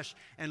flesh,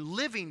 and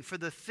living for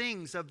the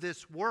things of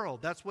this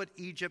world. That's what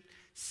Egypt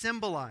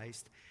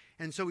symbolized.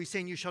 And so he's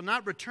saying, you shall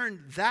not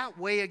return that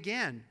way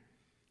again.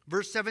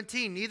 Verse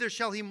 17, neither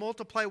shall he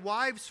multiply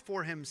wives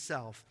for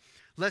himself,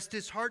 lest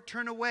his heart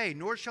turn away,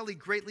 nor shall he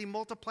greatly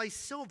multiply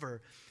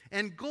silver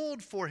and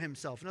gold for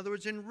himself. In other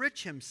words,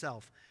 enrich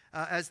himself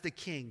as the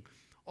king.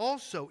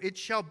 Also, it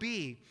shall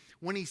be,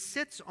 when he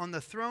sits on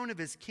the throne of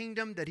his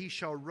kingdom, that he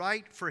shall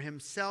write for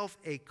himself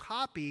a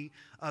copy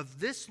of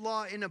this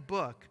law in a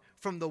book,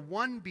 from the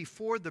one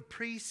before the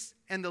priests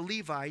and the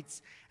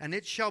Levites, and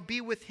it shall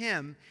be with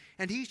him,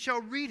 and he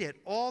shall read it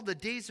all the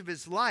days of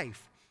his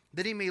life,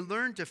 that he may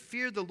learn to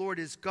fear the Lord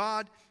his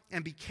God,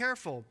 and be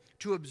careful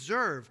to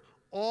observe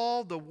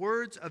all the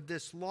words of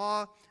this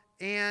law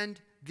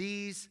and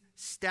these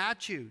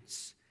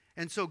statutes.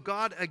 And so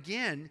God,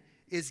 again,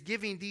 is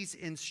giving these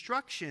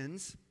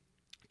instructions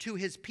to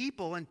his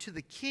people and to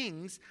the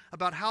kings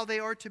about how they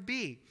are to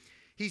be.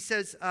 He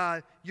says,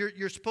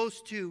 you're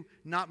supposed to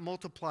not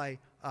multiply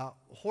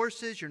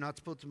horses. You're not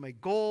supposed to make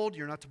gold.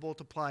 You're not to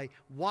multiply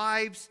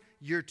wives.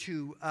 You're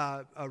to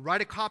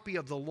write a copy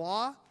of the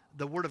law,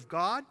 the word of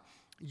God.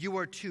 You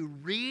are to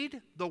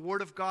read the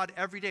word of God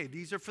every day.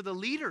 These are for the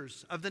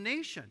leaders of the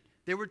nation.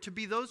 They were to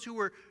be those who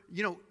were,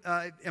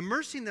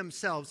 immersing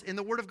themselves in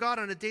the word of God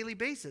on a daily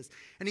basis.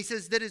 And he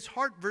says that his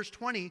heart, verse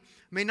 20,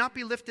 may not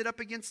be lifted up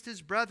against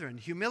his brethren,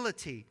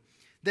 humility,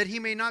 that he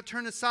may not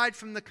turn aside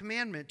from the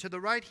commandment to the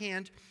right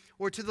hand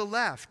or to the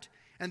left,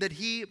 and that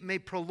he may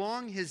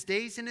prolong his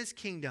days in his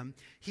kingdom,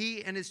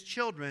 he and his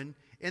children,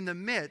 in the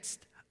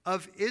midst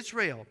of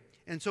Israel.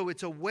 And so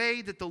it's a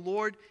way that the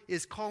Lord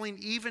is calling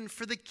even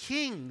for the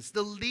kings,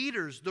 the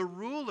leaders, the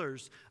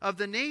rulers of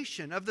the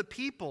nation, of the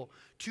people,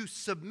 to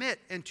submit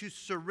and to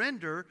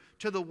surrender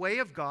to the way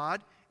of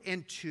God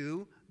and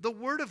to the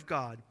Word of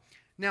God.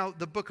 Now,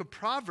 the book of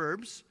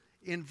Proverbs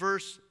in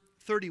verse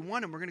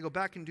 31, and we're going to go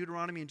back in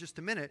Deuteronomy in just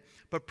a minute,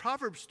 but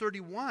Proverbs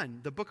 31,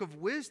 the book of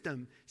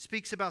wisdom,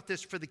 speaks about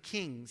this for the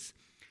kings.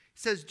 It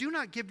says, do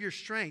not give your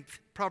strength,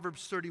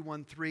 Proverbs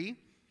 31:3,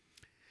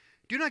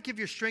 do not give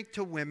your strength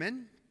to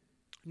women,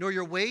 nor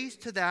your ways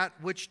to that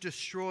which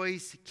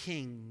destroys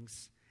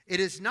kings.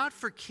 It is not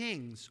for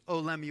kings, O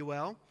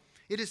Lemuel,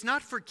 it is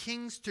not for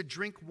kings to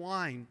drink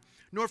wine,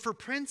 nor for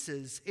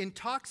princes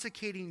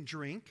intoxicating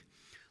drink,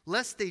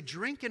 lest they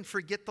drink and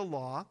forget the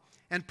law,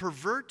 and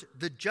pervert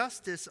the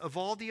justice of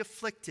all the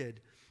afflicted.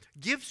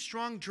 Give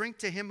strong drink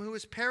to him who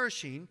is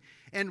perishing,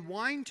 and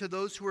wine to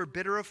those who are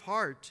bitter of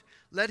heart.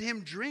 Let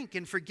him drink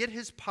and forget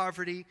his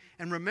poverty,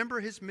 and remember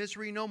his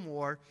misery no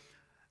more.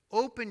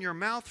 Open your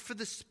mouth for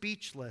the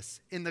speechless.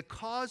 In the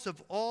cause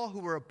of all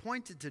who are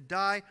appointed to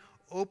die,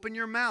 open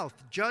your mouth.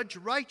 Judge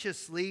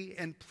righteously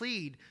and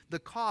plead the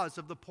cause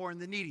of the poor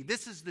and the needy.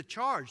 This is the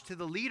charge to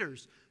the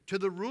leaders, to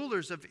the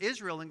rulers of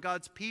Israel and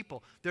God's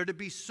people. They're to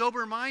be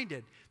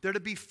sober-minded. They're to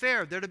be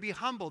fair. They're to be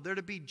humble. They're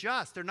to be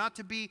just. They're not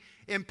to be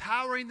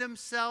empowering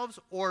themselves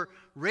or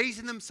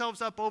raising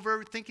themselves up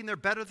over thinking they're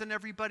better than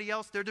everybody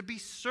else. They're to be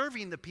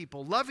serving the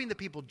people, loving the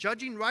people,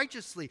 judging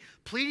righteously,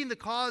 pleading the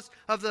cause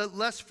of the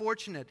less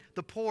fortunate,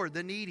 the poor,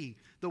 the needy,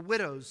 the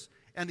widows,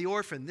 and the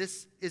orphan.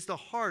 This is the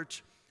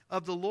heart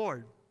of the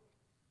Lord.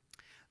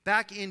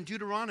 Back in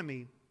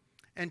Deuteronomy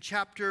and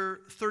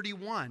chapter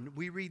 31,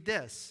 we read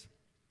this.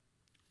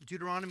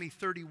 Deuteronomy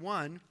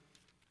 31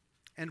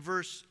 and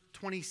verse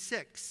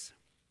 26.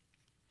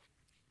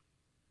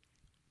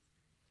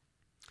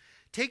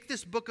 Take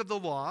this book of the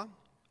law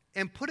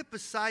and put it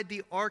beside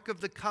the ark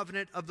of the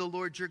covenant of the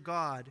Lord your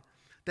God,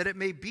 that it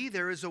may be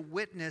there as a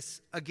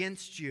witness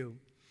against you.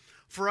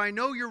 For I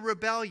know your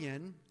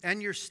rebellion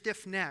and your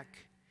stiff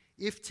neck.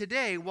 If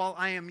today, while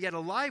I am yet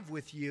alive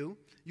with you,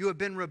 you have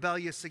been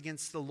rebellious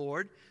against the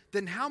Lord,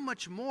 then how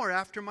much more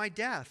after my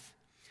death?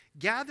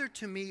 Gather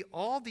to me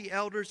all the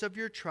elders of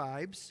your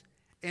tribes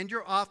and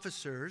your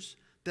officers,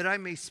 that I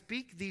may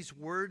speak these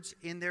words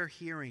in their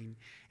hearing,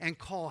 and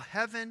call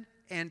heaven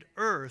and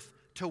earth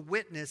to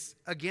witness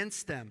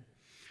against them.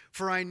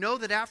 For I know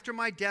that after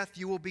my death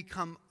you will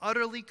become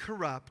utterly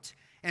corrupt,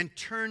 and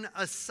turn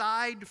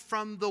aside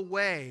from the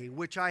way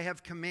which I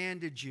have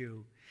commanded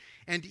you.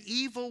 And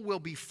evil will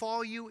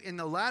befall you in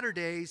the latter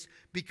days,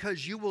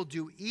 because you will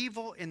do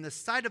evil in the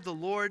sight of the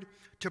Lord,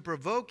 to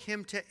provoke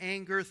him to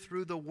anger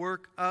through the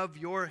work of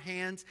your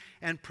hands.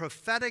 And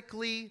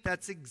prophetically,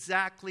 that's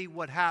exactly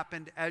what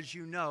happened, as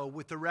you know,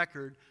 with the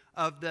record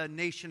of the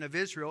nation of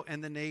Israel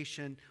and the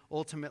nation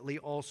ultimately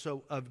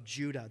also of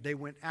Judah. They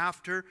went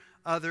after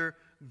other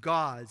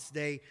gods.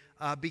 They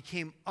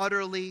became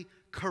utterly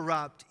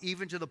corrupt,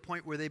 even to the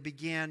point where they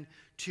began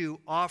to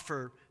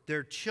offer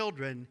their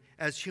children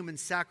as human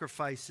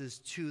sacrifices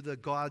to the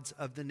gods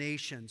of the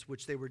nations,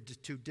 which they were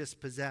to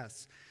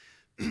dispossess.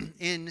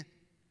 In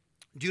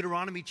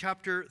Deuteronomy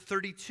chapter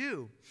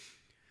 32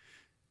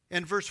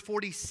 and verse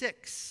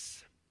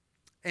 46,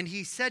 and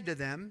he said to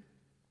them,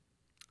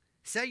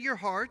 set your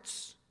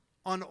hearts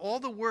on all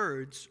the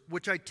words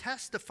which I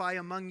testify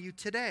among you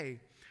today,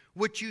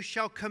 which you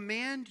shall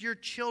command your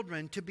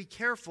children to be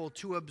careful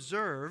to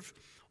observe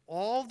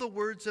all the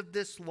words of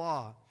this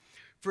law.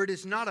 For it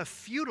is not a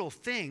futile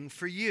thing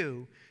for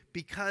you,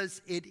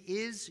 because it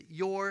is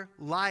your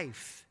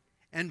life.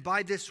 And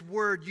by this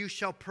word you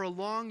shall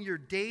prolong your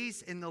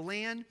days in the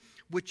land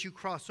which you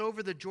cross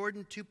over the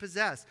Jordan to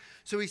possess.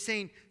 So he's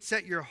saying,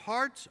 set your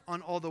hearts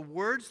on all the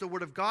words, the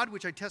word of God,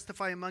 which I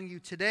testify among you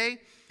today,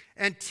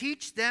 and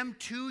teach them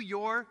to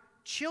your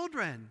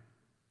children.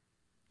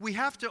 We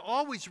have to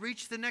always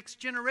reach the next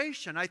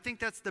generation. I think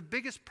that's the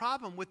biggest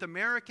problem with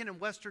American and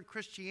Western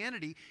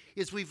Christianity,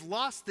 is we've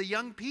lost the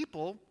young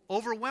people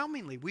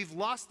overwhelmingly. We've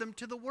lost them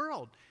to the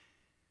world.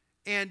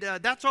 And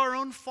that's our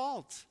own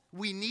fault.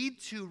 We need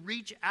to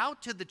reach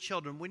out to the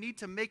children. We need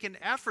to make an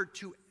effort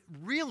to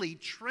really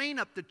train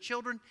up the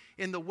children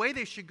in the way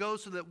they should go,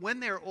 so that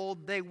when they're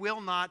old, they will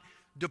not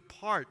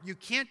depart. You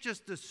can't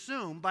just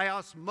assume by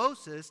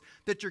osmosis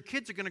that your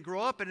kids are going to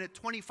grow up and at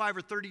 25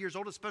 or 30 years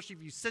old, especially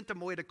if you sent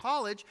them away to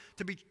college,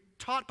 to be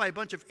taught by a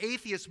bunch of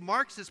atheist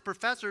Marxist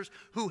professors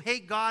who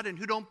hate God and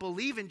who don't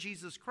believe in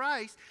Jesus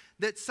Christ,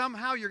 that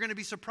somehow you're going to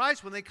be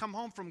surprised when they come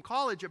home from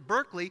college at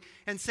Berkeley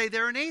and say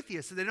they're an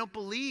atheist and they don't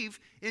believe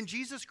in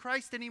Jesus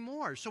Christ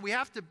anymore. So we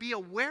have to be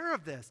aware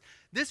of this.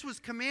 This was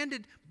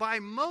commanded by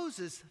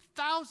Moses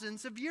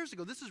thousands of years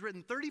ago. This is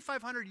written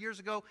 3,500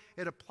 years ago.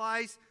 It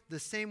applies the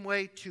same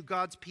way to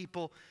God's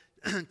people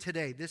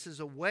today. This is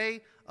a way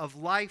of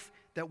life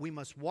that we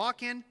must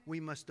walk in, we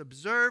must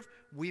observe,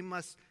 we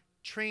must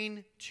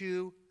train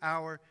to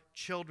our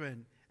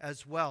children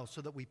as well,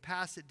 so that we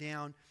pass it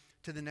down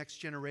to the next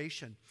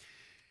generation.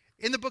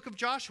 In the book of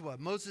Joshua,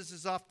 Moses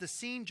is off the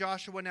scene.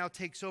 Joshua now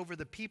takes over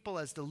the people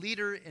as the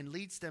leader and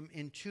leads them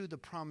into the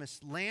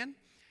promised land.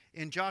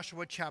 In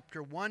Joshua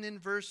chapter 1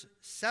 and verse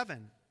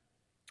 7,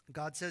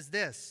 God says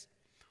this,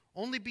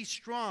 only be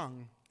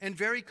strong and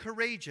very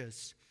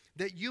courageous.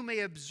 that you may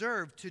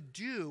observe to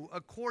do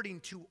according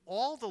to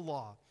all the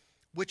law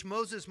which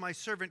Moses my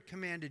servant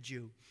commanded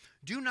you.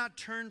 Do not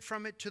turn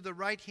from it to the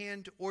right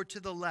hand or to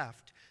the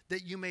left,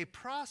 that you may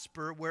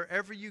prosper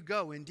wherever you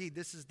go. Indeed,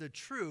 this is the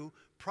true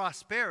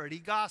prosperity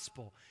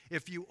gospel.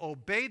 If you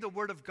obey the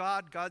word of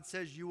God, God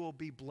says you will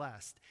be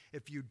blessed.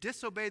 If you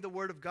disobey the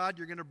word of God,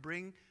 you're going to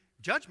bring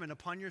judgment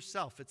upon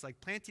yourself. It's like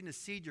planting a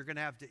seed. You're going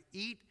to have to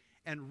eat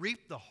and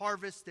reap the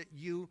harvest that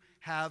you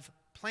have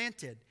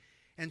planted.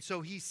 And so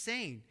he's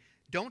saying,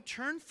 don't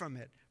turn from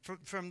it,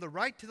 from the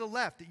right to the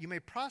left, that you may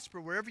prosper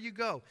wherever you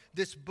go.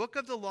 This book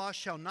of the law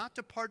shall not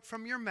depart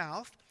from your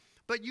mouth,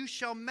 but you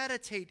shall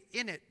meditate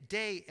in it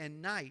day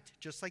and night,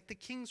 just like the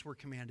kings were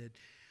commanded,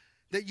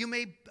 that you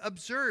may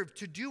observe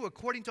to do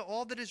according to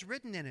all that is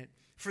written in it.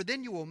 For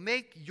then you will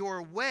make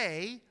your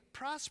way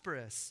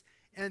prosperous,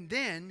 and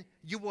then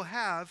you will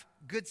have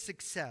good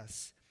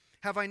success.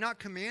 Have I not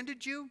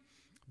commanded you?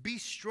 Be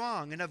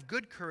strong and of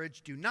good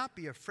courage. Do not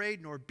be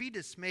afraid nor be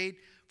dismayed,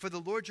 for the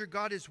Lord your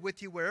God is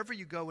with you wherever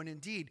you go. And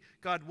indeed,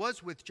 God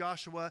was with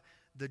Joshua,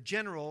 the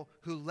general,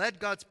 who led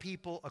God's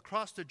people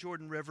across the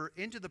Jordan River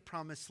into the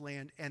promised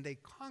land, and they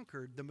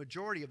conquered the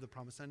majority of the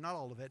promised land, not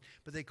all of it,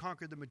 but they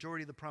conquered the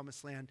majority of the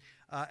promised land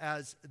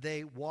as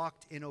they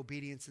walked in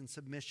obedience and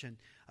submission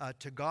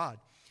to God.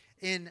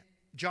 In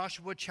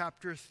Joshua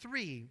chapter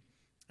 3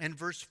 and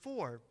verse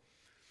 4,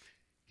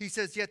 he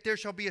says, yet there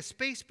shall be a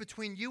space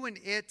between you and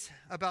it,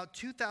 about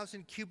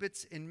 2,000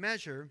 cubits in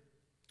measure.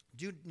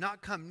 Do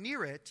not come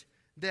near it,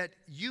 that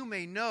you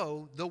may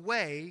know the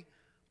way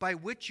by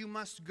which you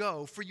must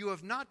go, for you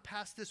have not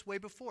passed this way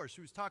before. So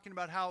he was talking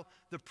about how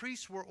the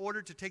priests were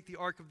ordered to take the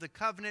Ark of the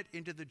Covenant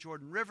into the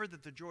Jordan River,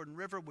 that the Jordan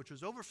River, which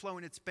was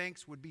overflowing its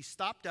banks, would be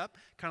stopped up,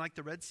 kind of like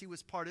the Red Sea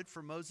was parted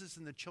for Moses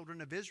and the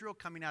children of Israel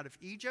coming out of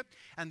Egypt.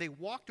 And they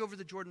walked over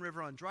the Jordan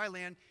River on dry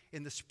land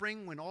in the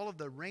spring when all of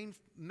the rain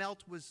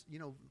melt was,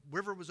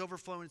 river was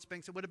overflowing its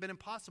banks. It would have been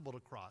impossible to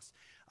cross.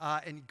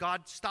 And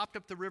God stopped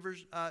up the river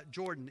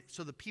Jordan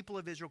so the people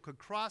of Israel could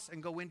cross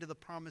and go into the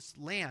promised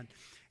land.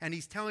 And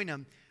he's telling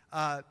them,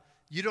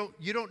 you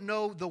don't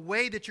know the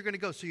way that you're going to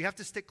go, so you have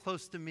to stick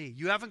close to me.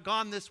 You haven't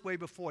gone this way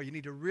before. You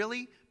need to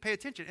really pay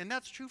attention. And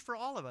that's true for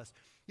all of us.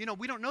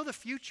 We don't know the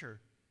future.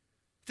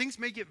 Things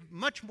may get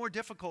much more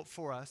difficult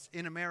for us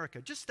in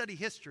America. Just study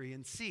history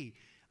and see,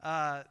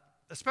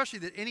 especially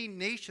that any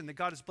nation that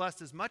God has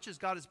blessed, as much as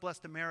God has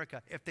blessed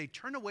America, if they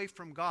turn away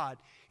from God,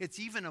 it's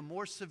even a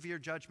more severe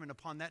judgment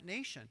upon that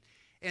nation.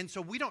 And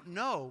so we don't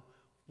know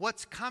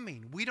what's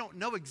coming. We don't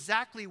know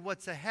exactly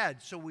what's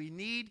ahead. So we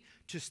need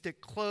to stick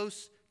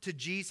close to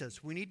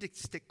Jesus. We need to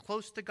stick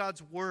close to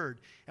God's word,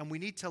 and we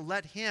need to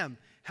let him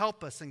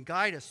help us and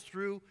guide us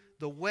through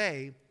the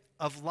way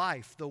of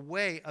life, the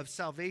way of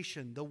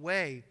salvation, the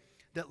way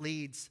that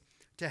leads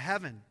to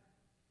heaven.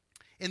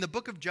 In the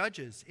book of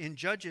Judges, in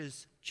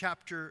Judges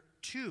chapter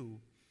 2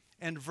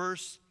 and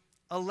verse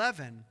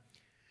 11,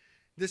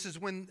 this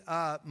is when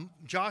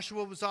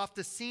Joshua was off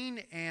the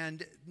scene,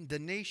 and the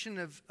nation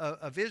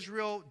of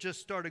Israel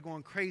just started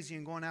going crazy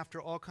and going after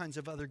all kinds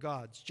of other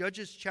gods.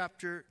 Judges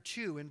chapter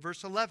 2 and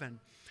verse 11.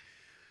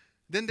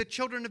 Then the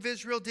children of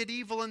Israel did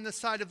evil in the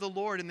sight of the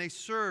Lord, and they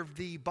served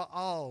the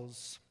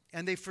Baals,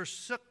 and they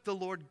forsook the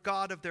Lord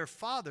God of their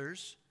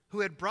fathers,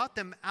 who had brought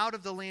them out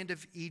of the land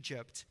of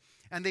Egypt.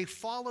 And they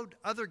followed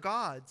other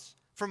gods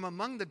from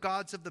among the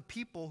gods of the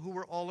people who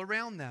were all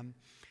around them.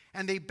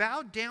 And they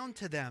bowed down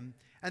to them,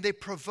 and they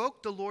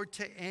provoked the Lord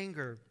to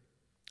anger.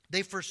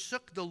 They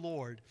forsook the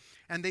Lord,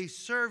 and they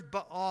served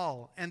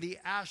Baal and the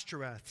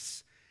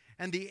Ashtoreths.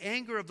 And the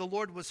anger of the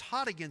Lord was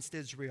hot against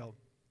Israel.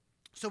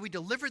 So he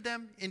delivered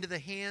them into the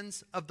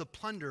hands of the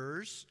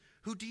plunderers,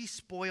 who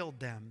despoiled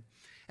them.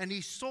 And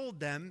he sold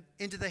them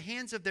into the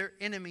hands of their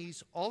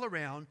enemies all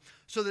around,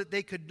 so that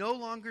they could no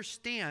longer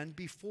stand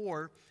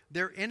before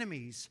their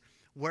enemies.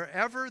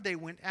 Wherever they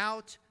went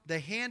out, the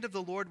hand of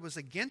the Lord was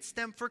against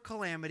them for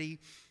calamity,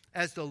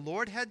 as the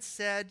Lord had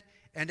said,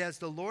 and as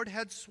the Lord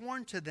had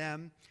sworn to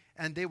them,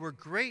 and they were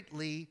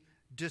greatly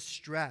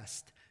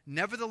distressed.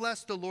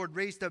 Nevertheless, the Lord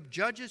raised up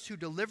judges who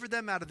delivered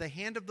them out of the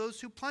hand of those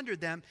who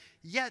plundered them,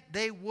 yet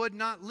they would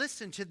not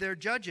listen to their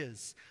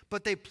judges.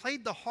 But they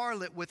played the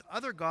harlot with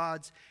other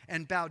gods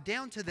and bowed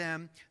down to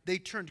them. They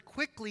turned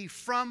quickly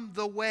from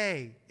the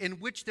way in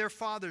which their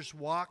fathers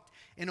walked,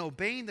 in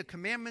obeying the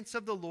commandments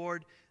of the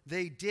Lord.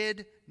 They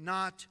did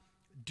not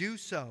do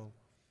so.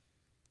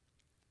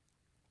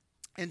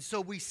 And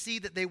so we see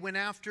that they went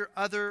after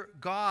other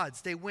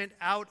gods. They went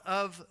out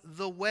of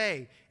the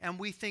way. And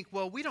we think,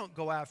 well, we don't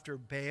go after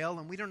Baal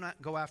and we do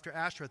not go after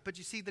Ashtoreth. But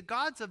you see, the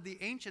gods of the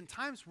ancient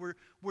times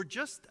were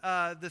just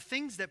the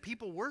things that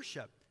people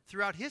worship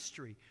throughout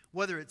history.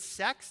 Whether it's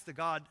sex, the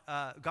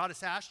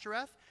goddess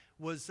Ashtoreth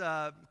was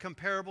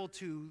comparable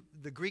to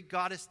the Greek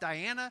goddess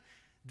Diana,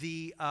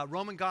 the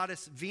Roman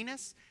goddess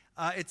Venus.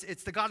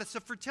 It's the goddess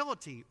of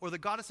fertility or the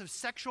goddess of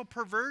sexual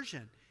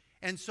perversion.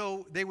 And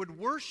so they would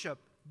worship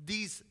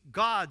these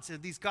gods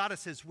and these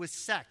goddesses with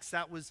sex.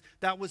 That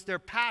was their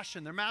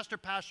passion. Their master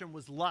passion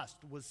was lust,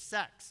 was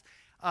sex.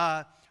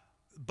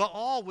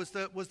 Baal was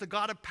the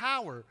god of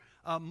power.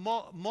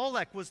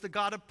 Molech was the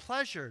god of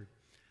pleasure.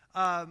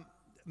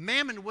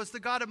 Mammon was the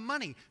god of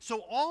money.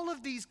 So all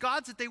of these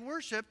gods that they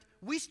worshiped,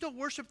 we still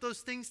worship those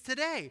things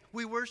today.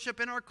 We worship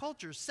in our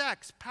culture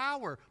sex,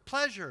 power,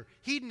 pleasure,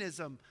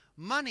 hedonism,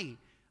 money,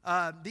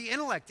 the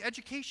intellect,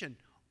 education,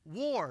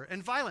 war,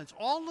 and violence.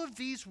 All of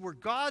these were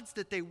gods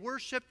that they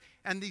worshiped,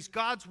 and these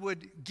gods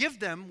would give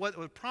them what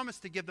would promise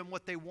to give them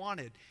what they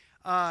wanted.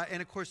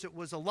 And of course, it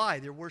was a lie.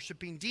 They're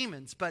worshiping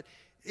demons. But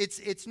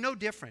it's no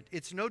different.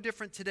 It's no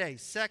different today.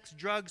 Sex,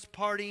 drugs,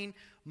 partying,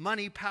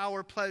 money,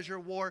 power, pleasure,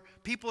 war.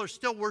 People are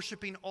still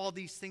worshiping all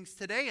these things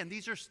today, and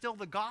these are still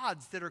the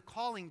gods that are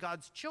calling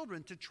God's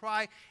children to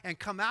try and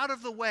come out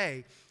of the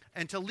way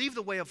and to leave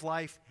the way of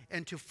life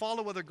and to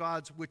follow other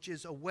gods, which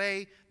is a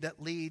way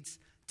that leads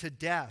to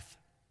death.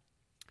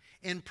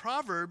 In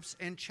Proverbs,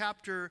 in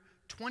chapter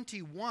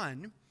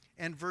 21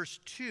 and verse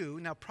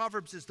 2, now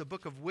Proverbs is the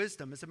book of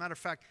wisdom. As a matter of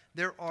fact,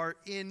 there are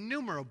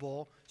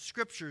innumerable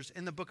scriptures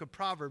in the book of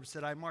Proverbs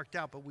that I marked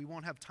out, but we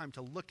won't have time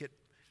to look at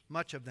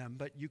much of them.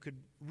 But you could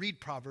read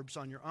Proverbs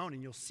on your own,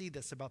 and you'll see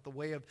this about the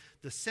way of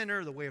the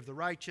sinner, the way of the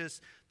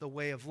righteous, the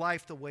way of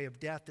life, the way of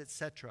death,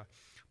 etc.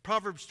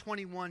 Proverbs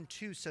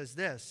 21:2 says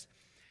this: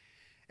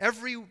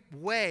 "Every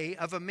way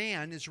of a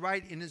man is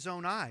right in his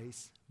own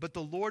eyes, but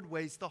the Lord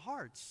weighs the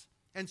hearts."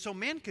 And so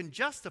man can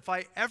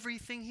justify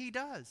everything he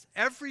does.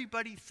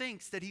 Everybody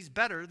thinks that he's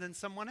better than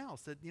someone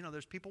else, that,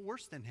 there's people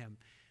worse than him.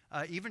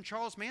 Even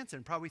Charles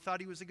Manson probably thought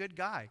he was a good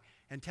guy,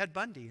 and Ted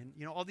Bundy,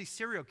 and, all these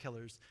serial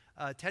killers,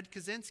 Ted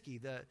Kaczynski,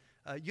 the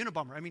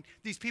Unabomber. I mean,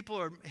 these people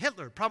are,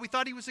 Hitler probably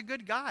thought he was a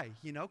good guy,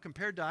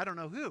 compared to I don't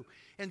know who.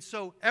 And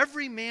so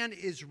every man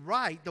is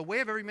right. The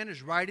way of every man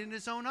is right in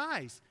his own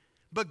eyes.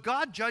 But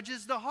God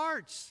judges the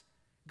hearts.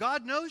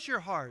 God knows your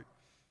heart.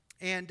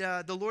 And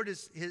the Lord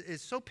is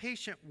so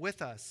patient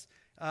with us.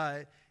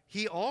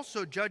 He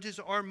also judges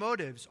our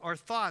motives, our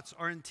thoughts,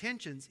 our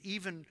intentions,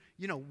 even,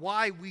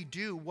 why we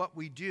do what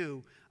we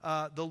do,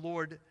 the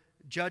Lord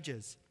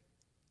judges.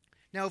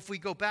 Now, if we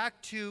go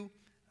back to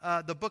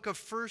the book of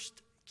 1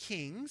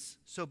 Kings,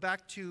 so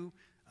back to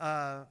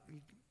 1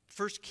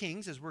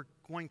 Kings, as we're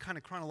going kind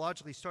of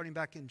chronologically, starting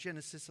back in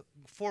Genesis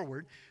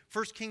forward,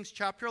 1 Kings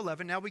chapter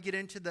 11, now we get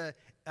into the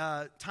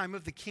time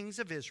of the kings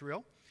of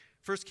Israel.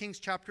 1 Kings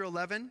chapter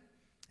 11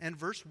 and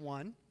verse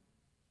 1.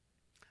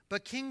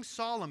 "But King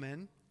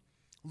Solomon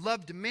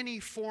loved many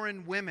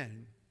foreign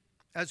women,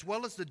 as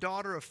well as the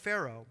daughter of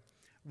Pharaoh,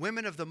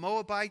 women of the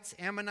Moabites,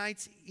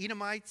 Ammonites,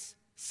 Edomites,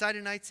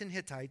 Sidonites, and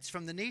Hittites,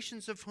 from the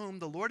nations of whom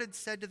the Lord had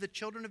said to the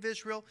children of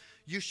Israel,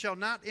 'You shall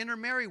not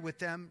intermarry with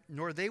them,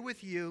 nor they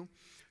with you.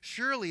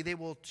 Surely they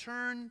will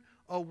turn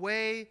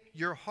away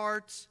your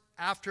hearts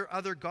after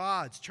other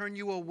gods,'" turn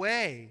you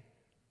away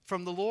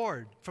from the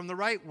Lord, from the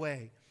right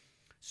way.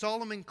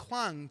 "Solomon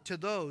clung to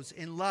those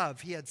in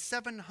love. He had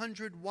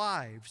 700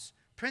 wives,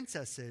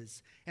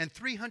 princesses, and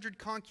 300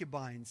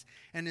 concubines,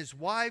 and his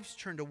wives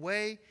turned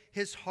away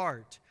his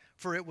heart.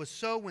 For it was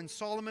so when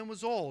Solomon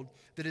was old,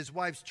 that his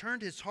wives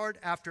turned his heart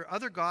after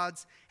other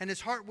gods, and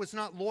his heart was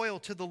not loyal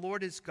to the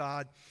Lord his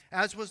God,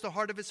 as was the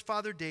heart of his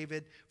father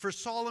David. For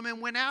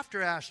Solomon went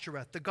after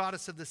Ashtoreth, the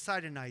goddess of the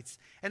Sidonites,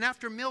 and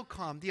after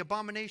Milcom, the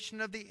abomination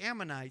of the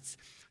Ammonites.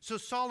 So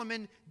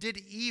Solomon did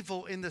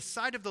evil in the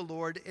sight of the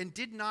Lord, and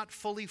did not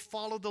fully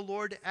follow the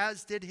Lord,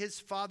 as did his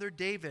father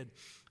David.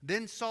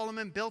 Then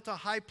Solomon built a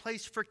high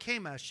place for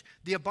Chemosh,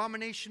 the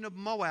abomination of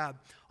Moab,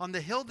 on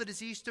the hill that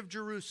is east of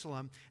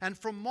Jerusalem, and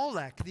for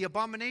Molech, the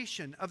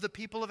abomination of the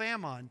people of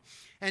Ammon.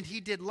 And he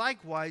did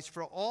likewise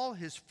for all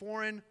his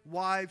foreign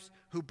wives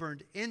who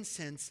burned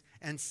incense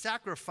and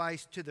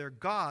sacrificed to their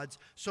gods.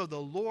 So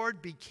the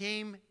Lord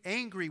became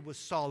angry with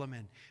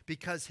Solomon,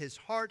 because his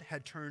heart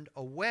had turned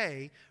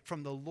away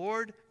from the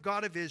Lord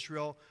God of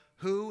Israel,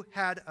 who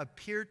had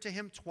appeared to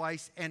him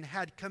twice and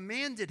had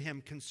commanded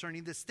him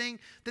concerning this thing,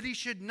 that he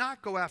should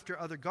not go after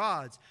other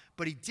gods.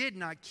 But he did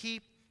not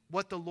keep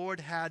what the Lord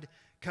had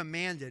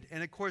commanded."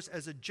 And of course,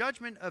 as a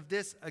judgment of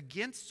this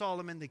against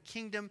Solomon, the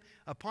kingdom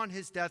upon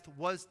his death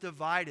was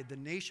divided. The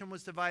nation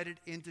was divided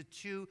into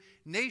two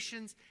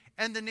nations,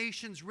 and the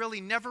nations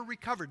really never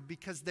recovered,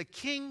 because the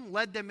king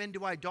led them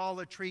into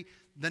idolatry.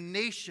 The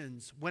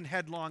nations went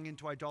headlong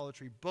into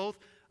idolatry, both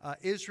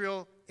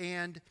Israel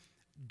and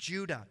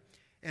Judah.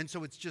 And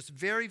so it's just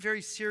very,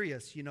 very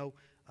serious. You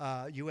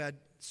had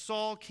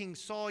Saul, King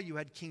Saul. You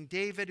had King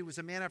David, who was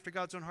a man after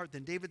God's own heart.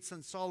 Then David's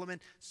son Solomon.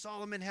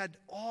 Solomon had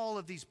all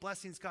of these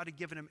blessings God had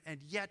given him,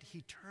 and yet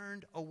he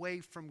turned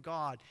away from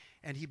God,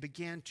 and he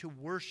began to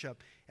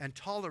worship and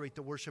tolerate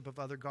the worship of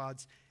other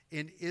gods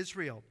in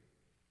Israel.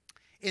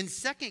 In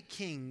 2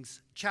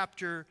 Kings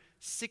chapter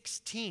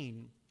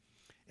 16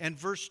 and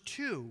verse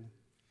 2,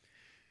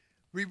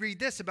 we read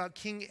this about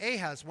King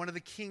Ahaz, one of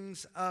the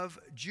kings of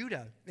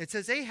Judah. It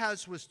says,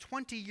 "Ahaz was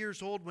 20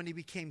 years old when he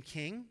became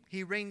king.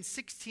 He reigned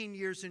 16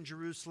 years in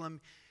Jerusalem.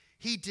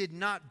 He did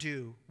not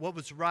do what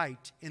was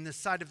right in the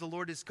sight of the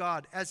Lord his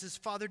God, as his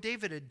father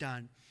David had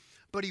done.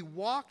 But he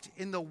walked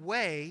in the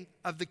way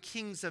of the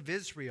kings of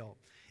Israel,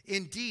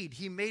 Indeed,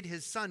 he made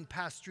his son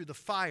pass through the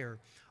fire,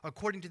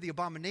 according to the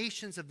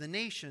abominations of the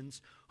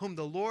nations, whom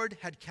the Lord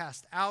had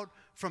cast out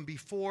from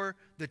before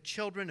the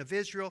children of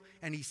Israel.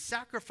 And he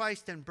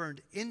sacrificed and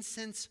burned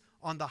incense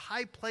on the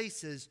high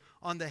places,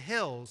 on the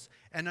hills,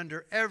 and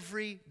under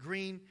every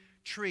green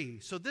tree.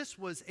 So this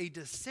was a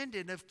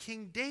descendant of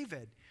King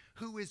David,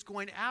 who is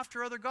going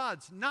after other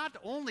gods. Not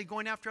only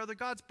going after other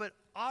gods, but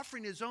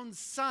offering his own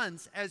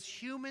sons as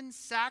human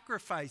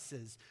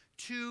sacrifices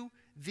to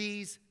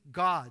these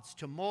gods,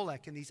 to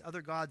Molech and these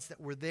other gods that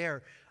were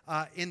there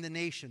in the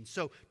nation.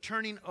 So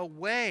turning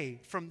away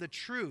from the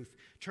truth,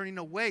 turning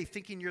away,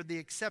 thinking you're the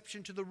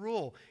exception to the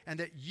rule, and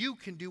that you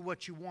can do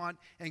what you want,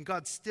 and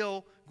God's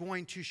still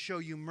going to show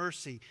you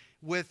mercy.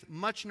 With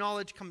much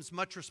knowledge comes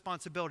much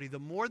responsibility. The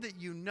more that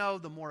you know,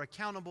 the more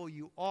accountable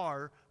you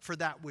are for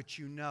that which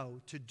you know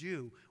to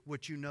do.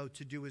 What you know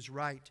to do is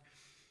right.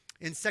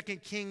 In 2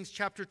 Kings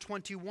chapter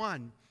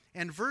 21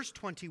 and verse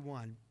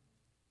 21,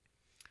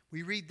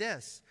 we read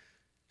this.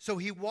 So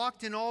he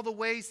walked in all the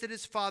ways that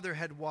his father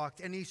had walked,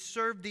 and he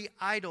served the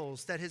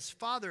idols that his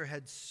father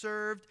had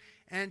served,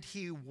 and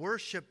he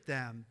worshiped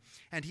them.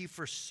 And he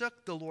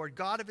forsook the Lord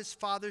God of his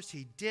fathers.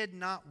 He did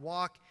not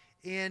walk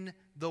in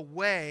the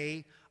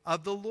way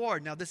of the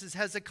Lord. Now, this is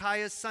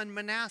Hezekiah's son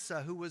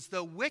Manasseh, who was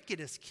the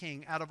wickedest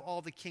king out of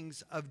all the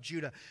kings of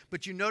Judah.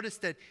 But you notice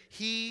that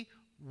he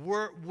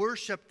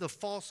worshiped the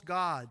false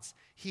gods.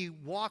 He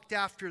walked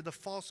after the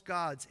false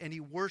gods, and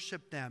he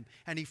worshiped them,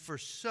 and he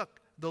forsook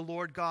the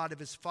Lord God of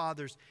his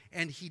fathers,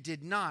 and he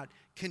did not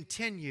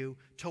continue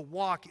to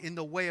walk in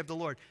the way of the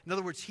Lord. In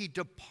other words, he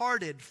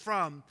departed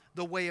from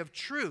the way of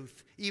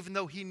truth, even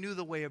though he knew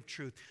the way of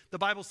truth. The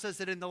Bible says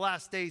that in the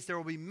last days there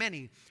will be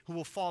many who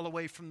will fall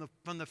away from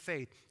the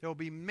faith. There will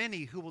be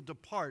many who will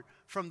depart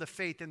from the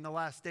faith in the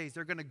last days.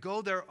 They're going to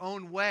go their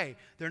own way.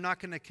 They're not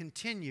going to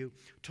continue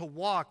to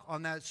walk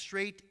on that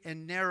straight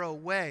and narrow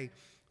way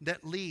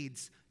that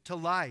leads to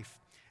life.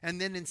 And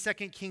then in 2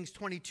 Kings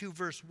 22,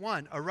 verse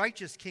 1, a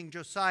righteous king,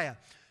 Josiah.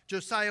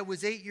 Josiah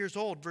was 8 years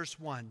old, verse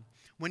 1,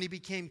 when he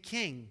became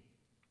king,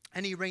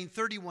 and he reigned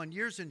 31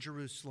 years in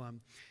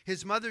Jerusalem.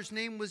 His mother's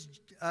name was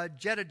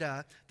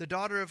Jedidah, the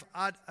daughter of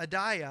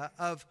Adiah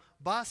of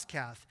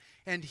Boskath,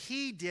 and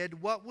he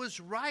did what was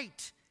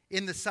right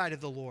in the sight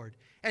of the Lord,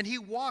 and he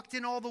walked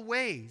in all the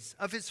ways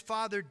of his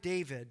father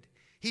David.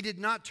 He did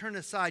not turn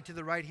aside to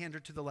the right hand or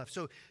to the left.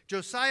 So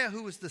Josiah,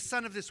 who was the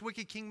son of this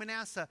wicked king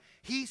Manasseh,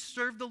 he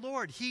served the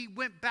Lord. He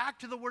went back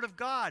to the word of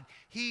God.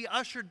 He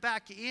ushered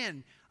back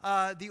in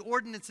the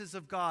ordinances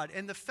of God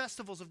and the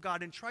festivals of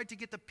God and tried to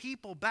get the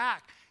people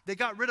back. They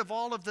got rid of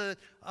all of the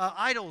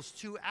idols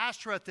to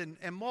Ashtoreth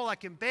and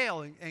Molech and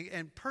Baal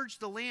and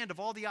purged the land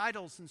of all the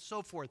idols and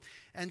so forth.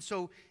 And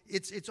so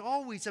it's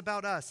always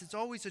about us. It's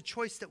always a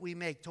choice that we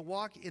make to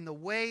walk in the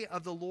way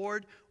of the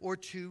Lord or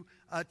to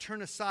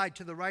turn aside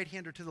to the right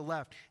hand or to the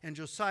left. And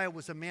Josiah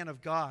was a man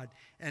of God.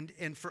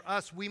 And for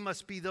us, we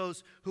must be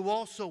those who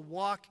also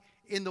walk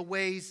in the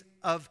ways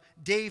of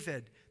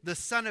David, the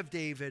son of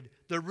David,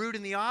 the root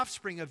and the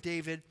offspring of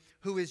David,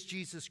 who is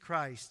Jesus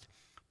Christ.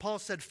 Paul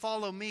said,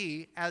 follow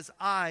me as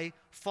I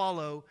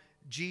follow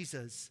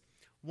Jesus.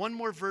 One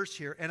more verse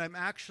here, and I'm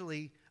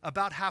actually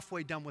about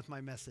halfway done with my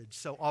message,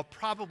 so I'll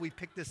probably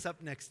pick this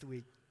up next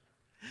week.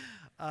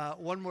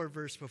 One more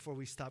verse before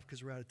we stop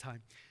because we're out of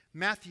time.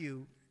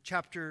 Matthew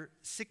chapter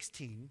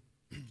 16.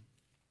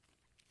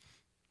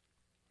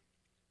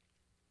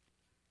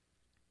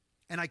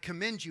 And I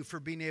commend you for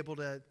being able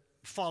to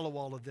follow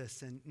all of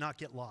this and not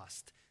get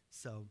lost.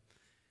 So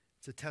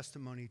it's a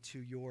testimony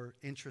to your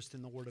interest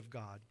in the Word of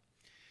God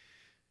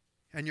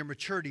and your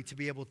maturity to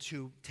be able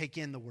to take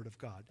in the Word of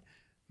God.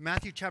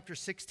 Matthew chapter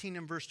 16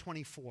 and verse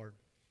 24.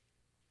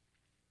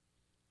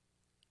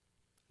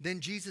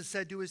 Then Jesus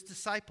said to his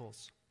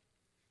disciples,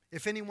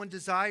 if anyone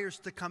desires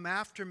to come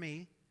after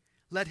me,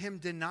 let him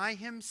deny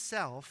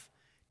himself,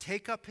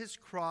 take up his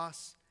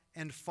cross,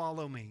 and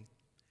follow me.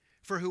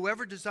 For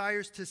whoever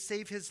desires to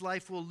save his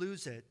life will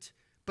lose it,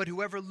 but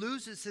whoever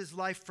loses his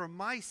life for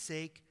my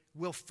sake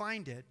will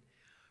find it.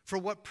 For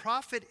what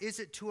profit is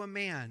it to a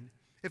man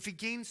if he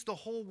gains the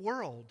whole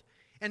world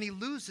and he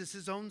loses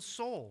his own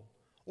soul?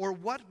 Or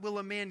what will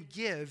a man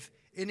give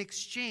in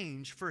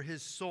exchange for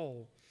his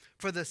soul?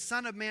 For the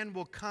Son of Man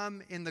will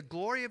come in the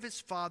glory of his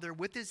Father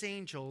with his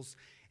angels,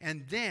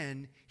 and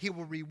then he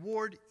will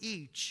reward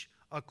each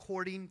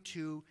according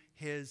to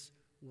his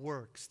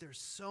works. There's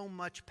so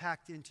much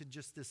packed into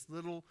just this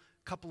little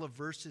couple of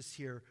verses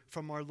here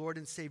from our Lord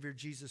and Savior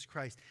Jesus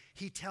Christ.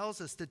 He tells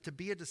us that to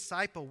be a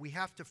disciple, we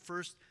have to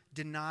first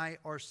deny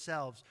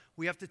ourselves.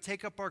 We have to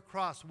take up our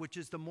cross, which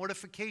is the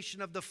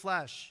mortification of the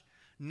flesh,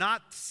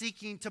 not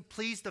seeking to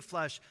please the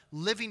flesh,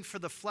 living for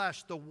the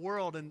flesh, the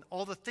world, and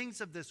all the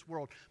things of this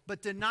world,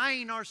 but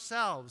denying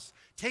ourselves,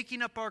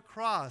 taking up our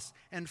cross,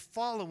 and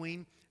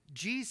following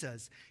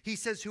Jesus. He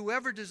says,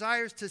 whoever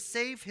desires to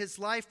save his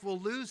life will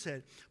lose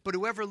it, but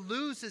whoever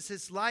loses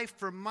his life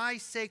for my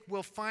sake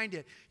will find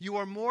it. You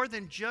are more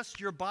than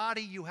just your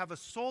body. You have a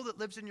soul that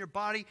lives in your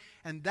body,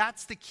 and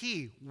that's the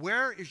key.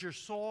 Where is your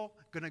soul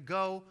going to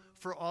go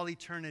for all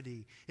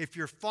eternity. If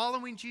you're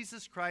following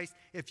Jesus Christ,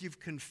 if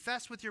you've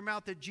confessed with your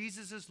mouth that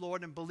Jesus is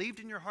Lord and believed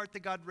in your heart that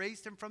God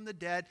raised him from the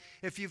dead,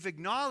 if you've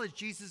acknowledged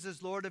Jesus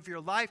as Lord of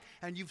your life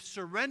and you've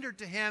surrendered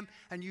to him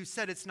and you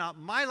said, it's not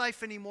my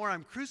life anymore,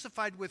 I'm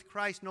crucified with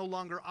Christ, no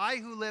longer I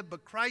who live,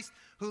 but Christ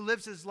who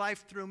lives his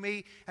life through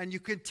me, and you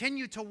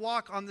continue to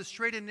walk on the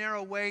straight and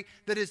narrow way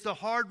that is the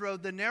hard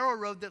road, the narrow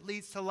road that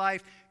leads to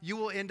life, you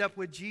will end up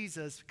with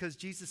Jesus, because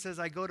Jesus says,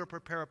 I go to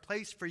prepare a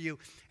place for you.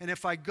 And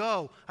if I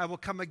go, I will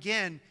come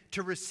again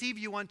to receive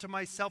you unto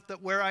myself,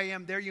 that where I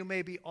am, there you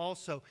may be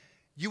also.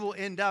 You will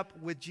end up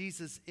with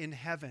Jesus in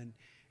heaven.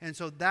 And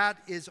so that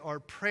is our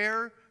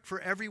prayer for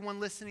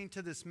everyone listening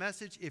to this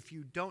message. If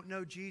you don't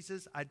know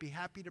Jesus, I'd be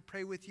happy to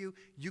pray with you.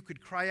 You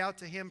could cry out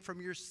to him from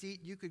your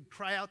seat. You could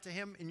cry out to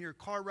him in your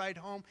car ride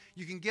home.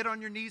 You can get on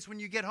your knees when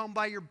you get home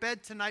by your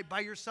bed tonight, by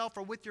yourself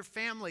or with your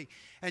family.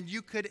 And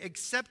you could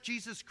accept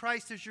Jesus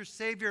Christ as your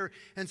Savior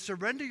and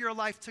surrender your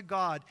life to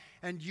God,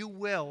 and you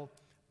will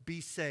be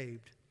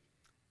saved.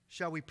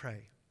 Shall we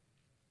pray?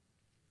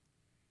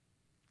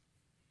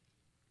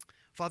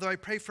 Father, I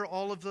pray for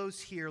all of those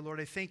here. Lord,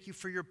 I thank you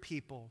for your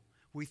people.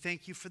 We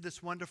thank you for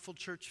this wonderful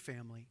church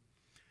family.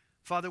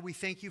 Father, we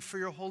thank you for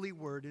your holy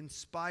word,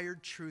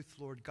 inspired truth,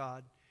 Lord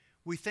God.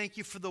 We thank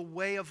you for the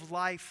way of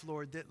life,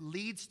 Lord, that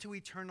leads to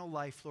eternal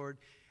life, Lord.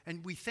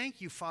 And we thank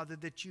you, Father,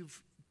 that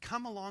you've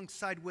come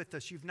alongside with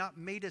us. You've not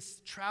made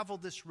us travel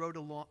this road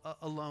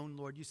alone,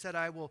 Lord. You said,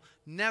 I will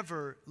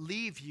never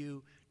leave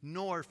you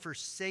nor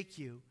forsake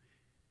you.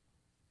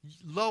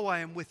 Lo, I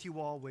am with you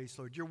always,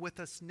 Lord. You're with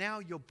us now.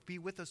 You'll be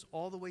with us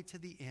all the way to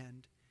the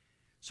end.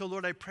 So,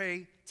 Lord, I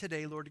pray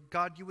today, Lord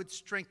God, you would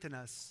strengthen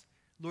us.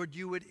 Lord,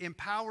 you would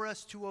empower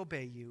us to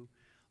obey you.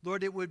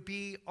 Lord, it would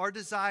be our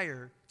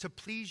desire to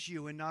please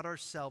you and not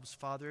ourselves,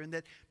 Father, and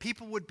that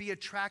people would be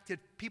attracted.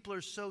 People are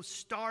so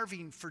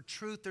starving for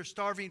truth. They're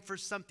starving for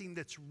something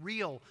that's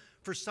real,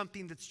 for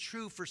something that's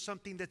true, for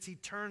something that's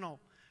eternal,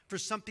 for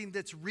something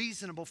that's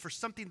reasonable, for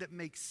something that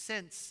makes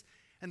sense.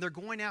 And they're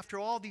going after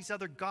all these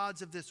other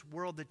gods of this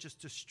world that just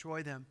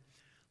destroy them.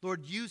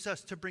 Lord, use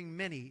us to bring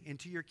many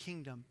into your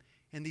kingdom.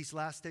 In these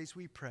last days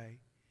we pray.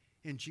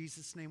 In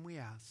Jesus' name we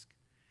ask.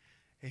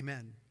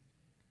 Amen.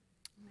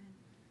 Amen.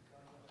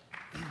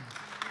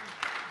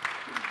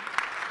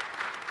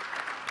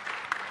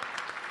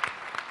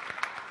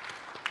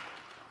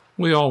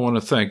 We all want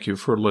to thank you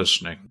for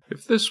listening.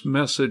 If this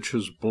message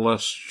has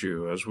blessed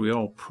you, as we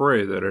all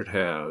pray that it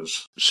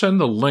has, send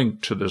the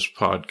link to this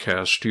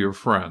podcast to your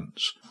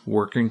friends.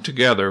 Working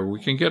together,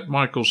 we can get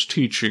Michael's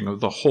teaching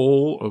of the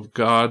whole of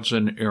God's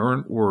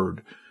inerrant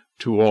word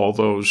to all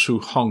those who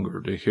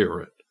hunger to hear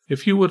it.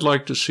 If you would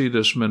like to see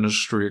this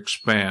ministry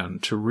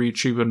expand to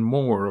reach even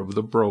more of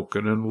the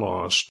broken and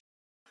lost,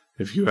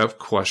 if you have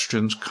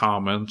questions,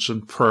 comments,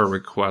 and prayer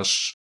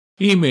requests,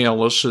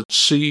 email us at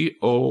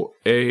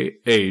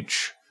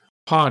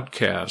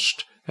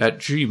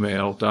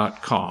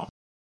coahpodcast@gmail.com.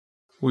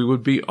 We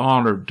would be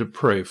honored to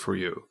pray for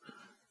you,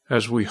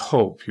 as we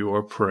hope you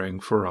are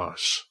praying for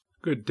us.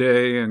 Good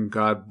day and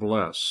God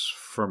bless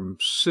from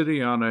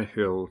City on a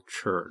Hill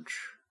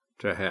Church,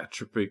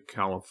 Tehachapi,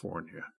 California.